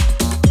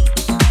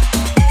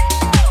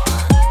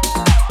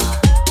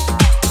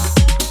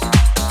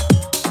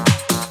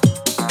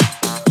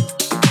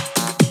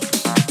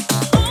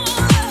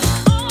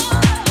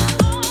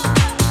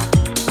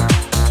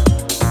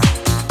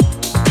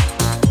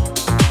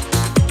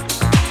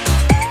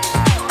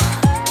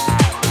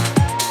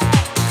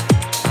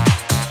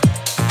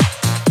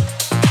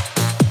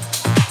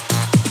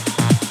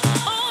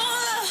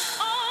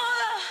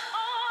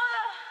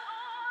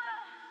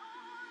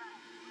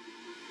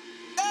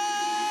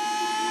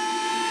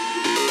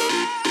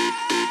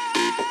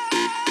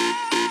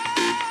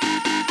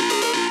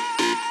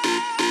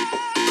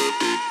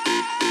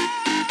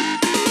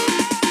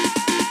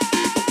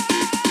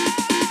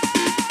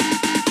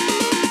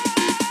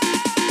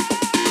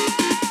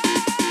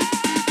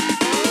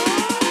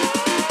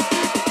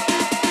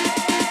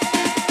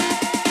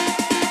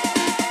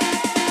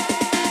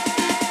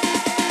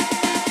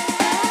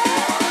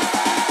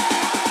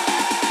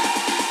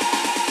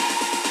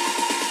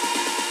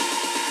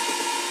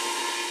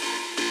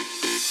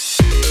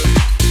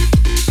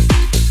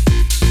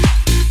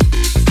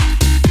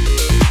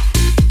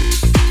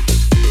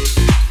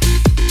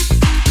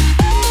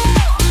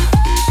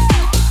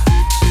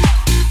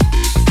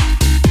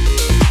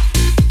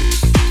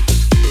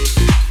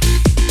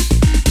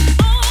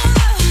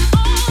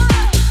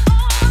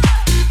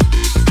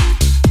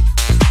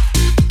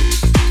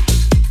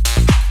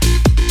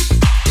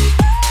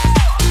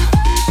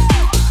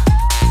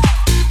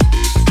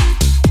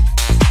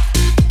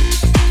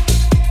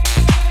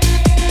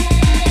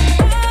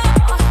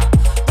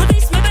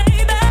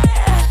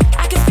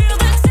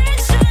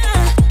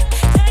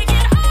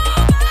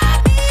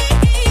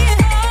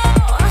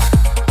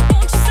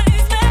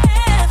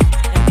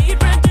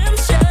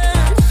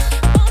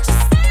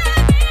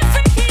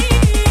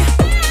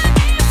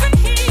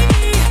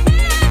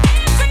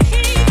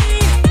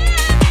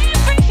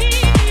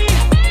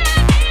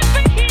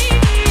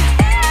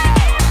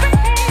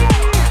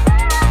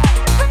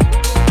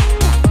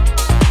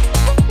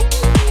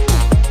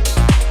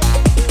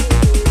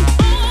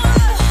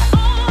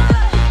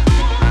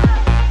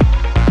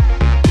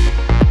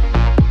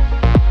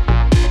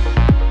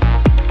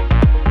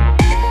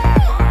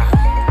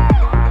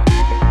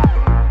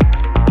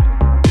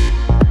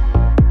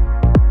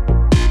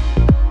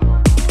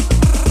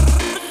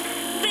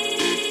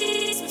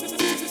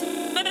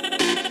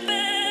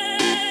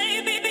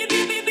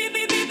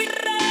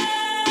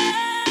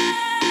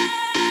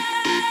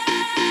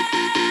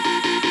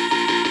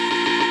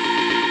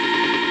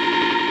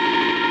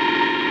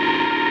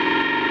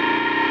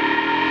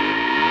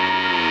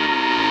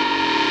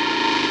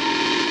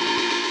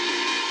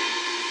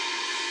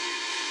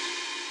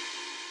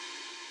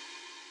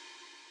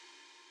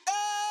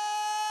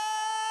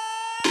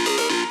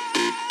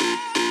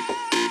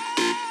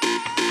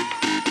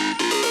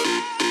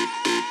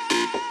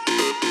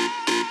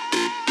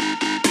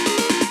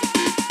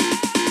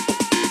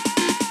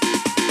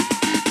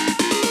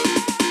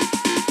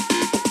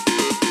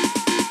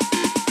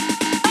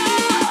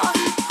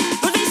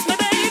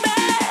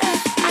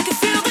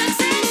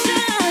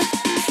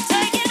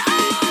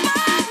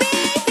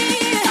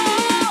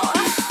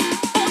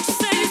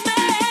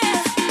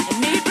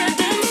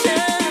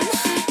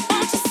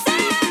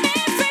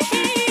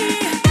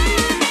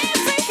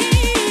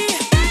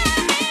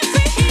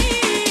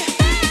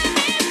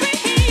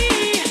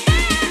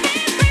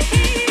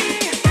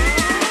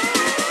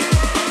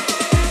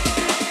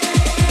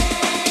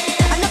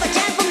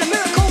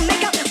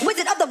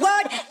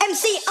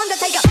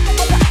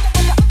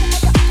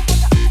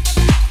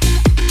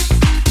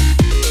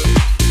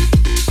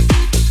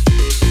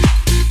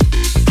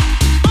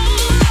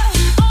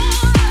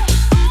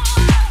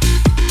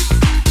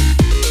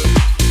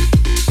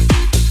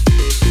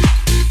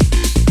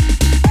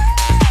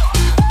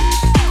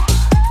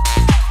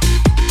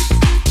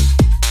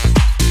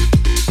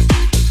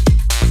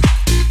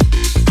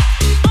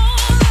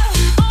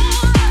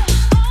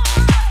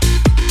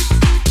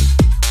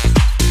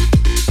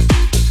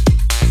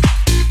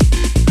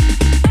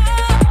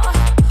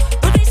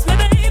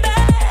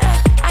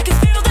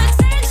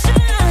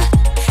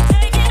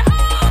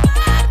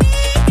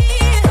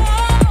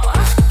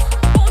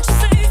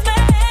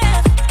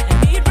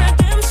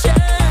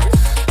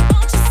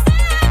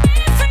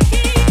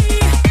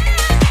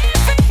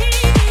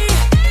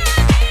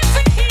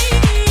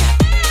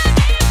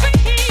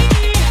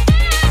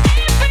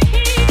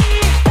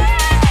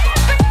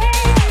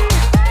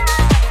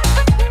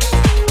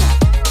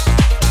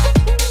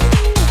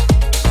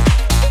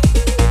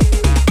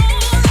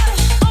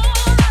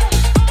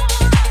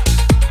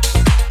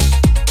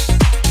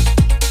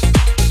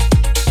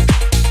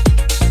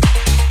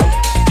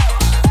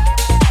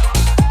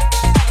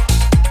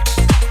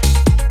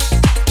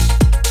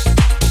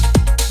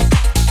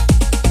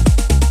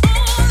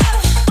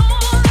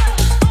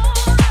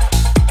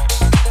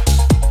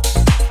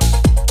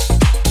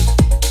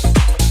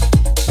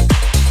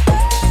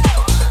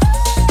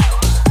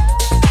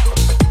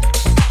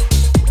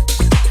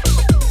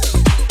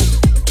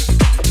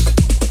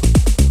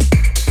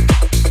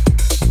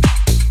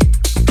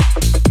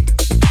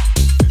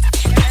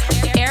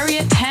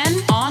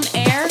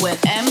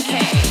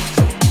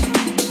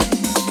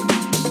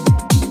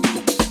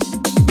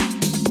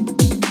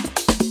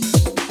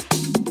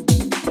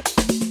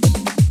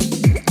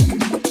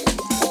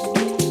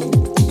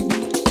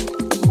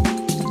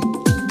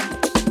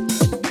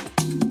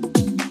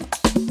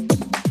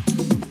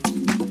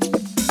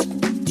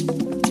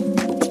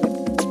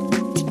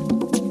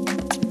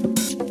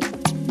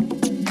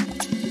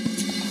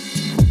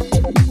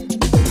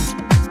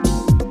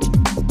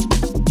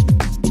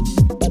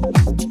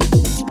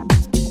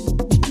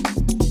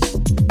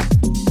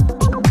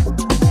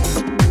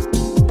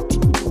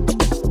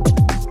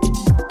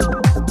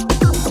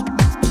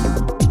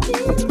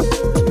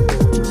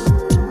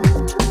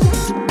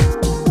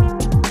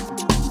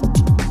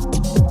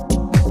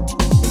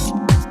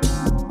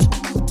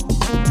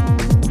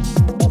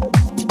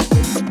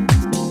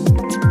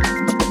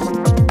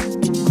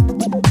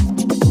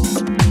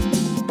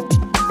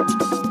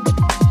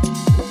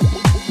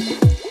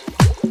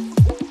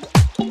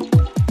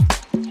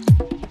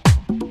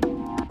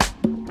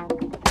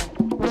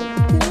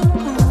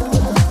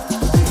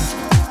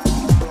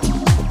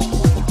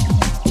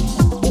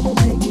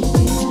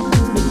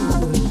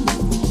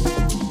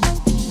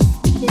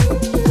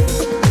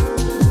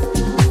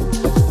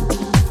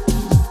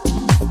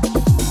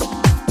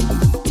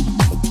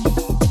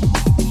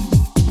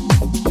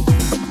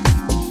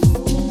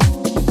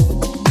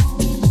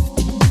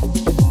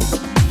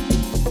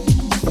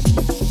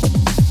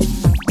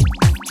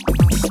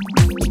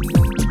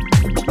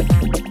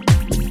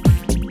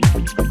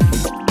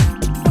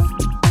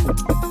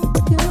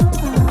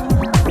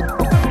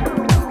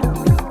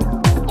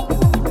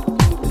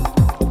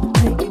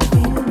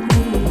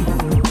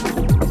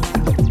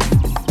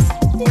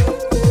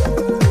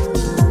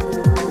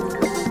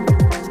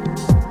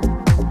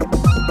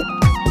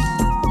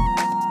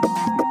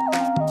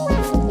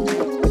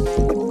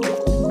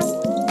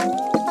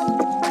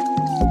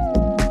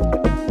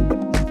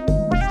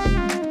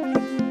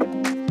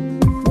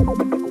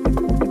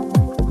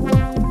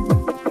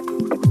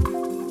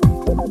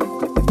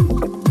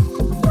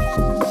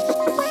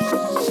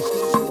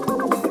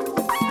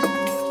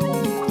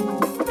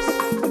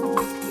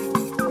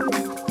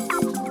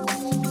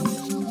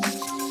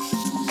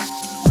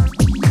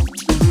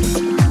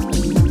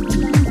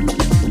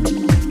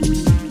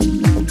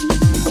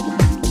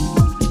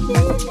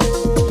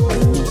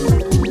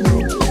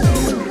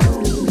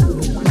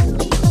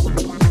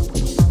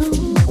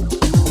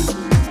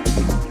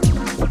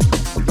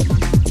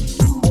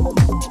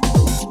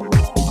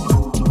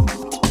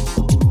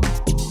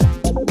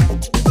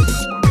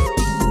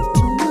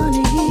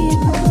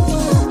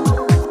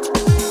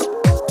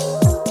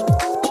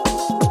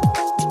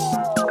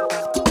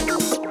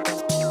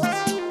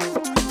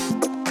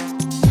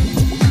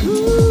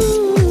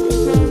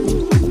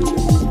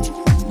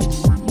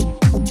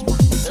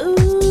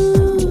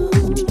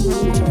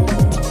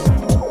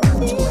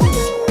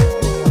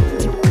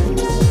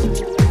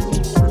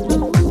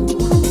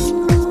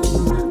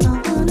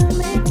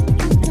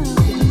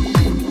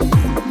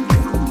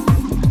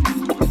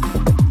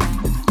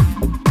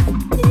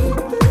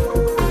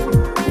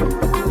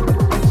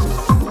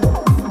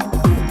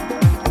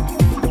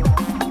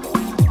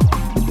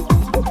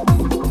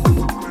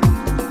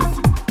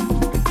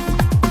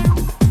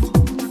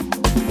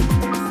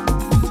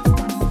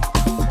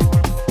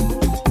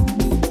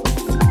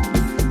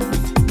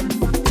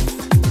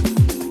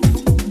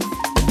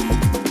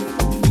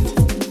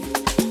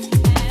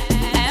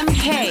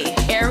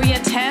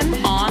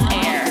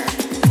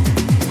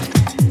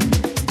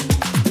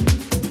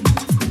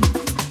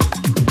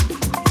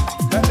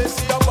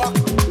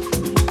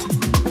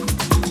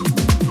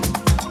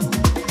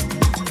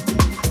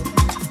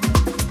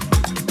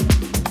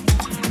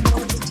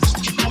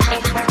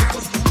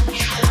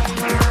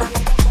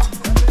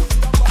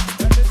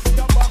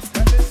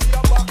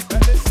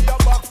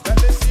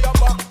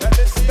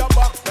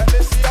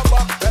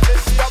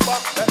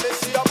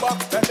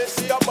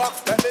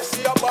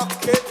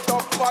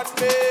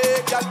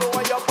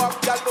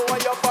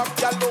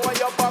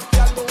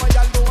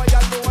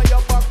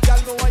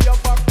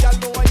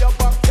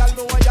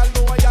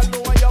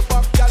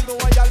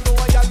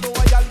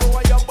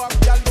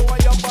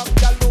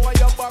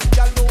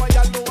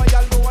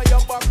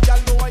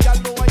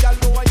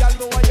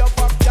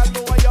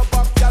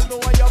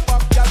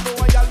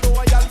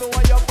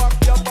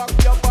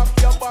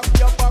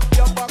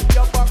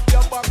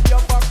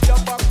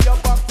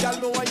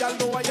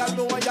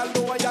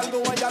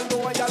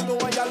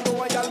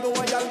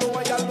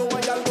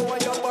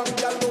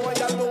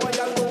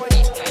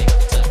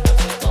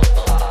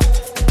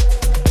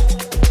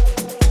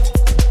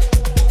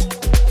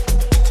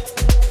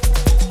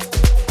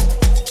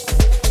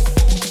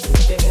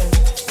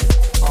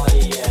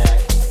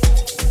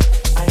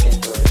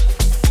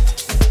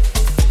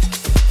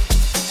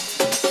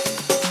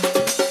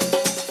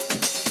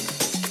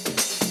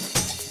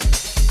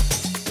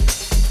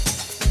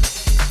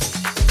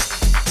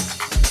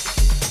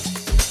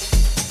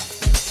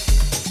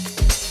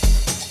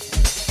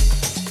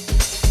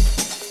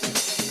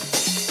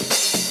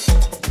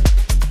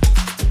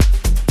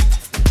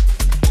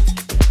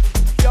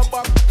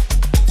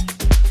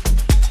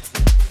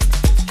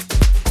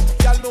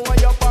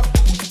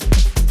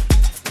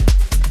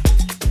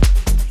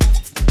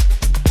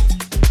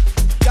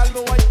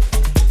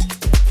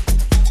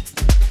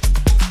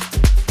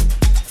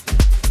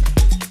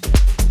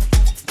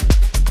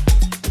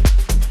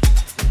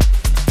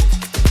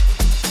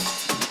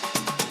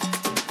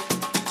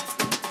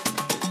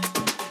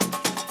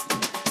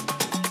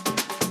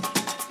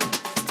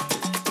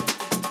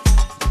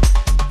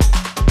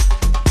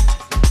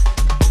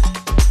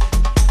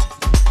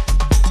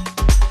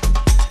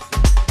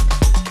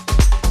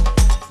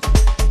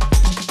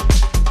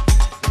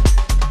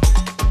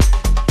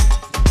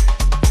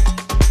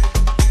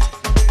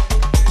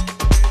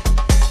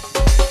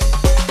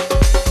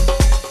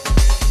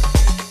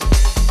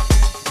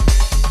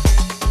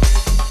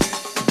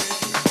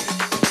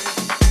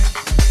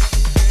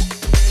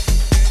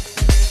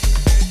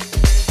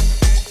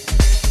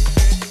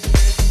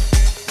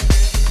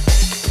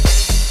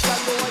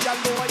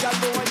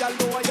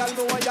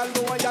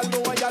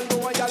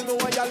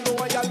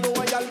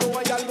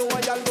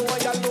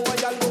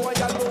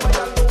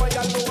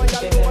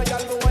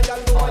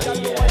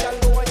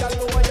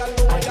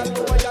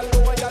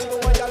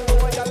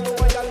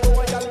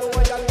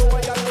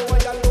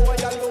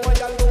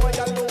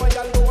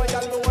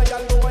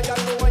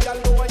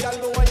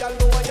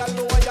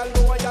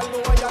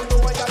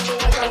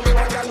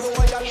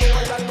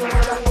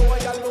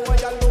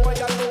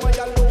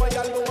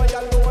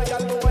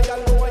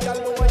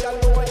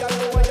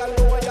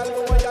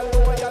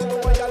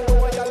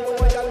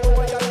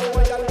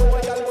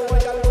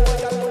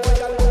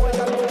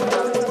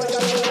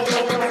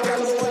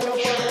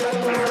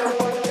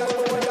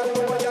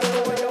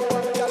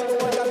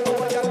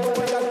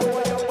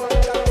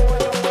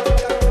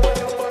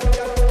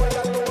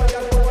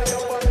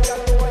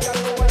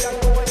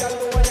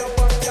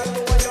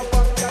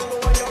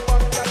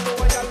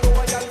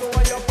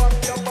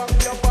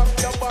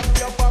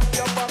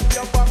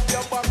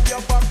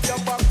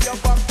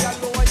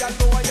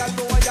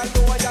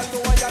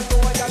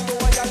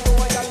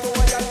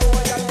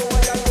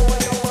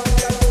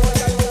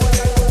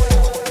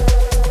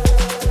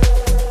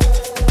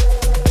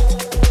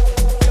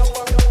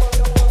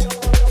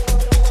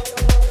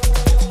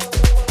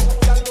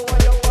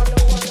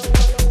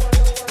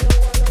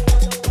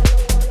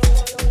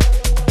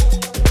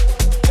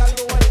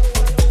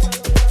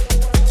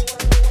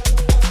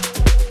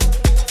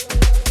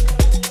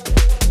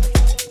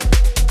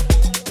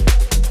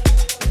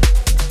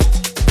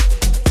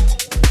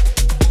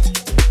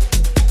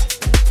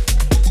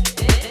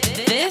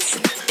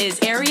 is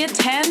Area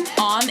 10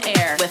 on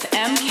air with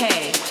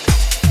MK.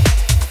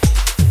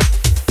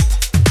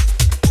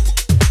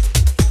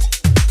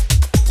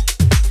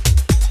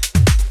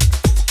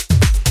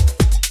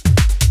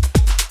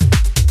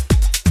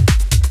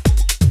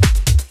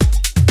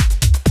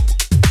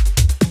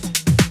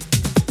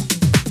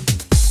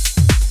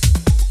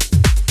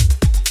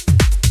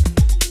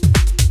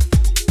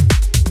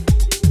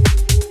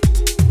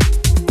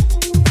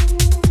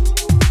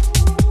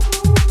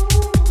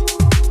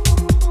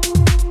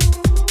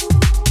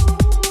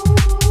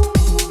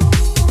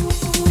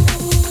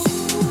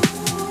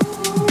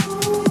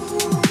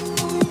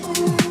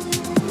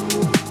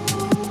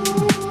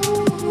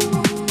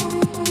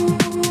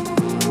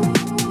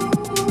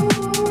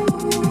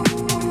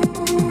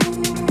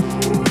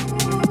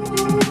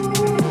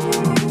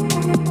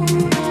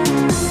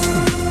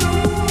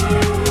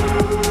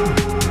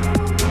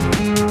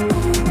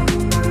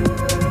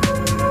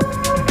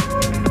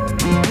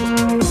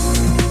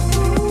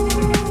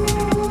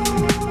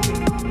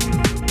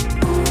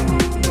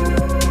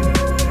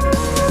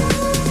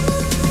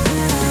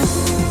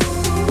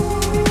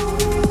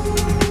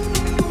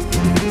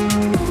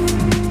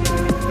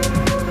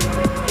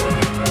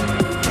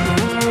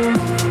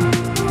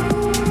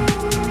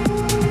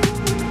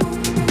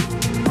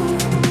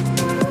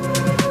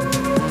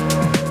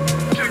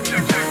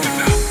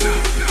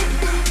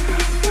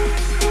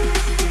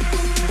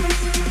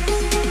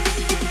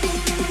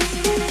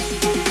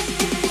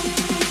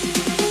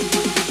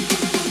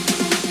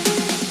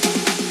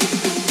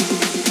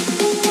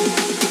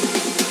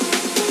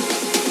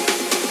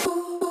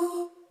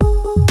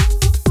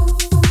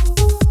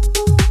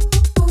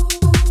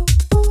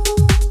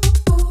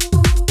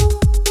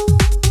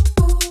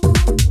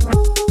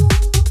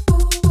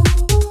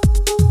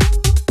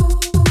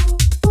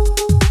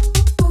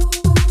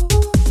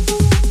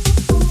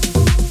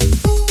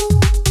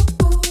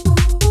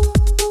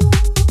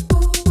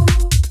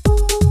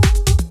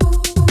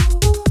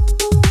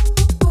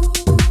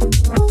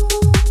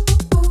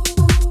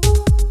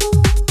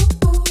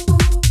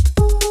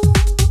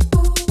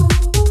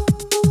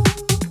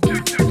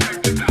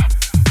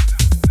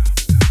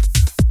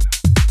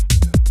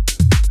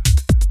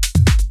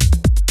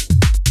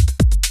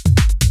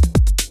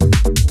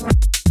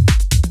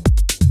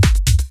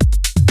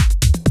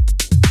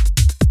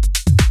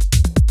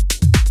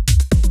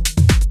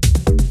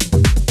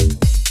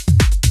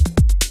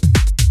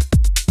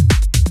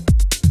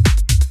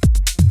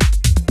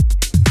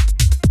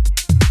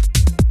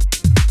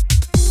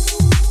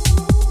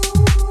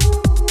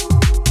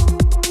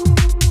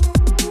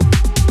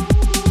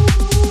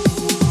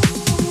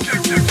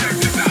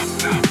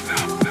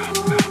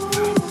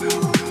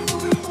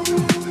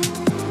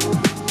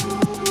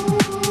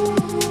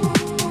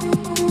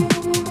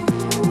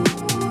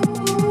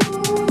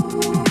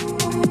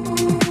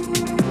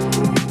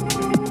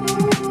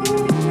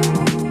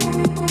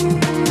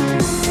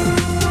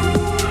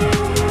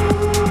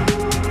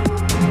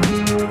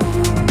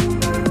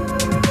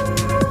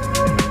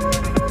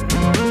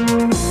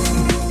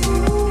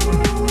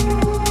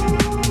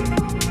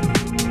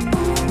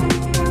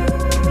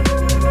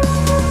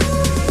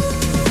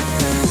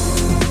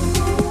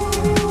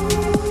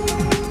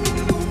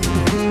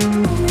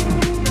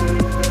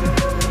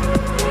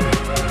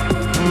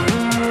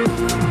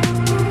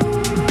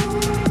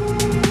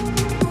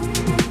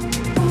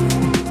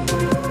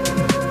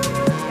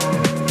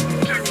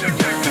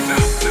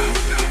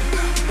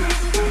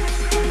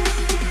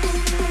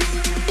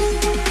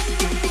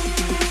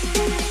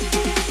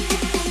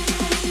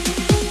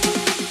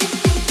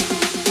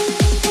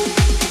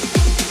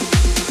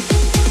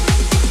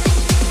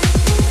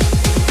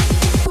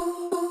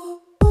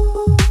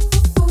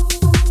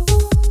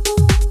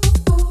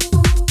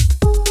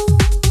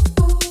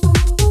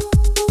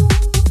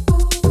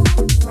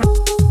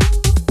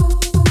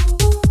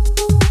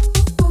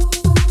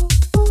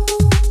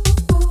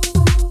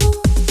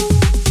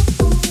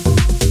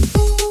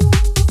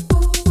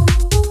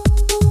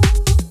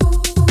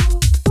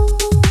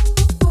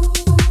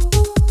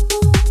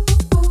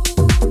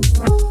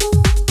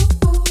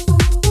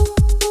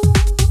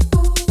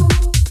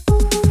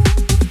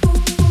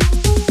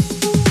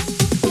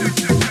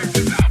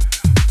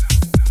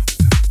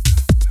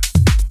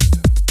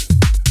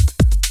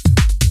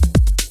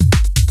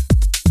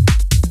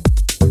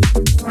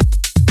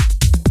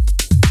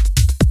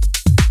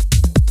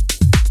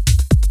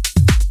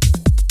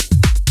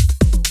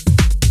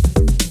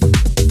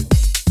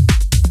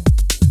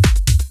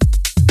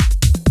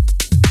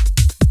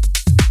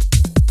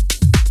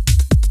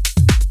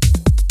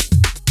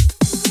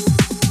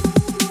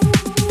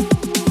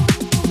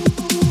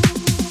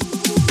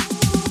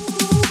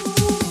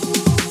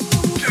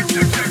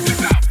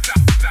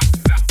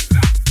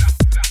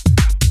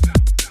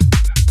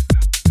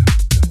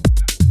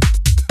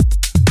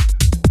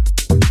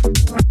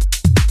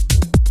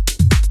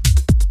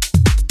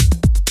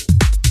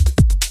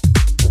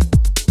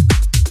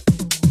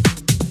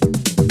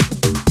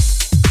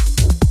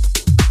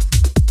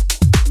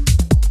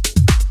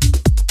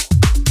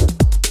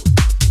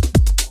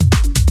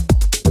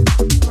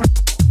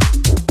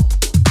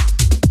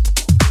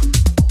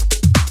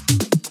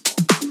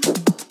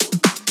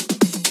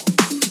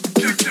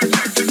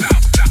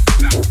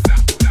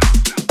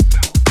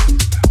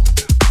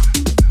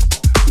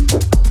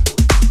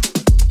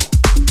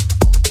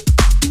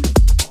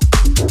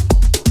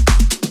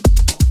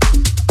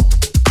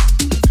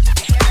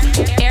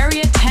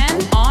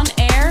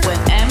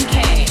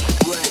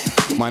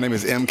 My name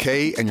is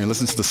MK, and you're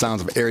listening to the sounds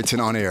of Area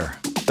 10 on air.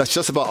 That's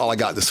just about all I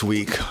got this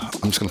week.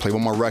 I'm just going to play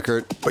one more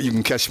record, but you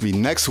can catch me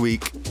next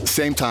week,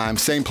 same time,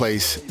 same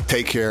place.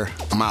 Take care.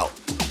 I'm out.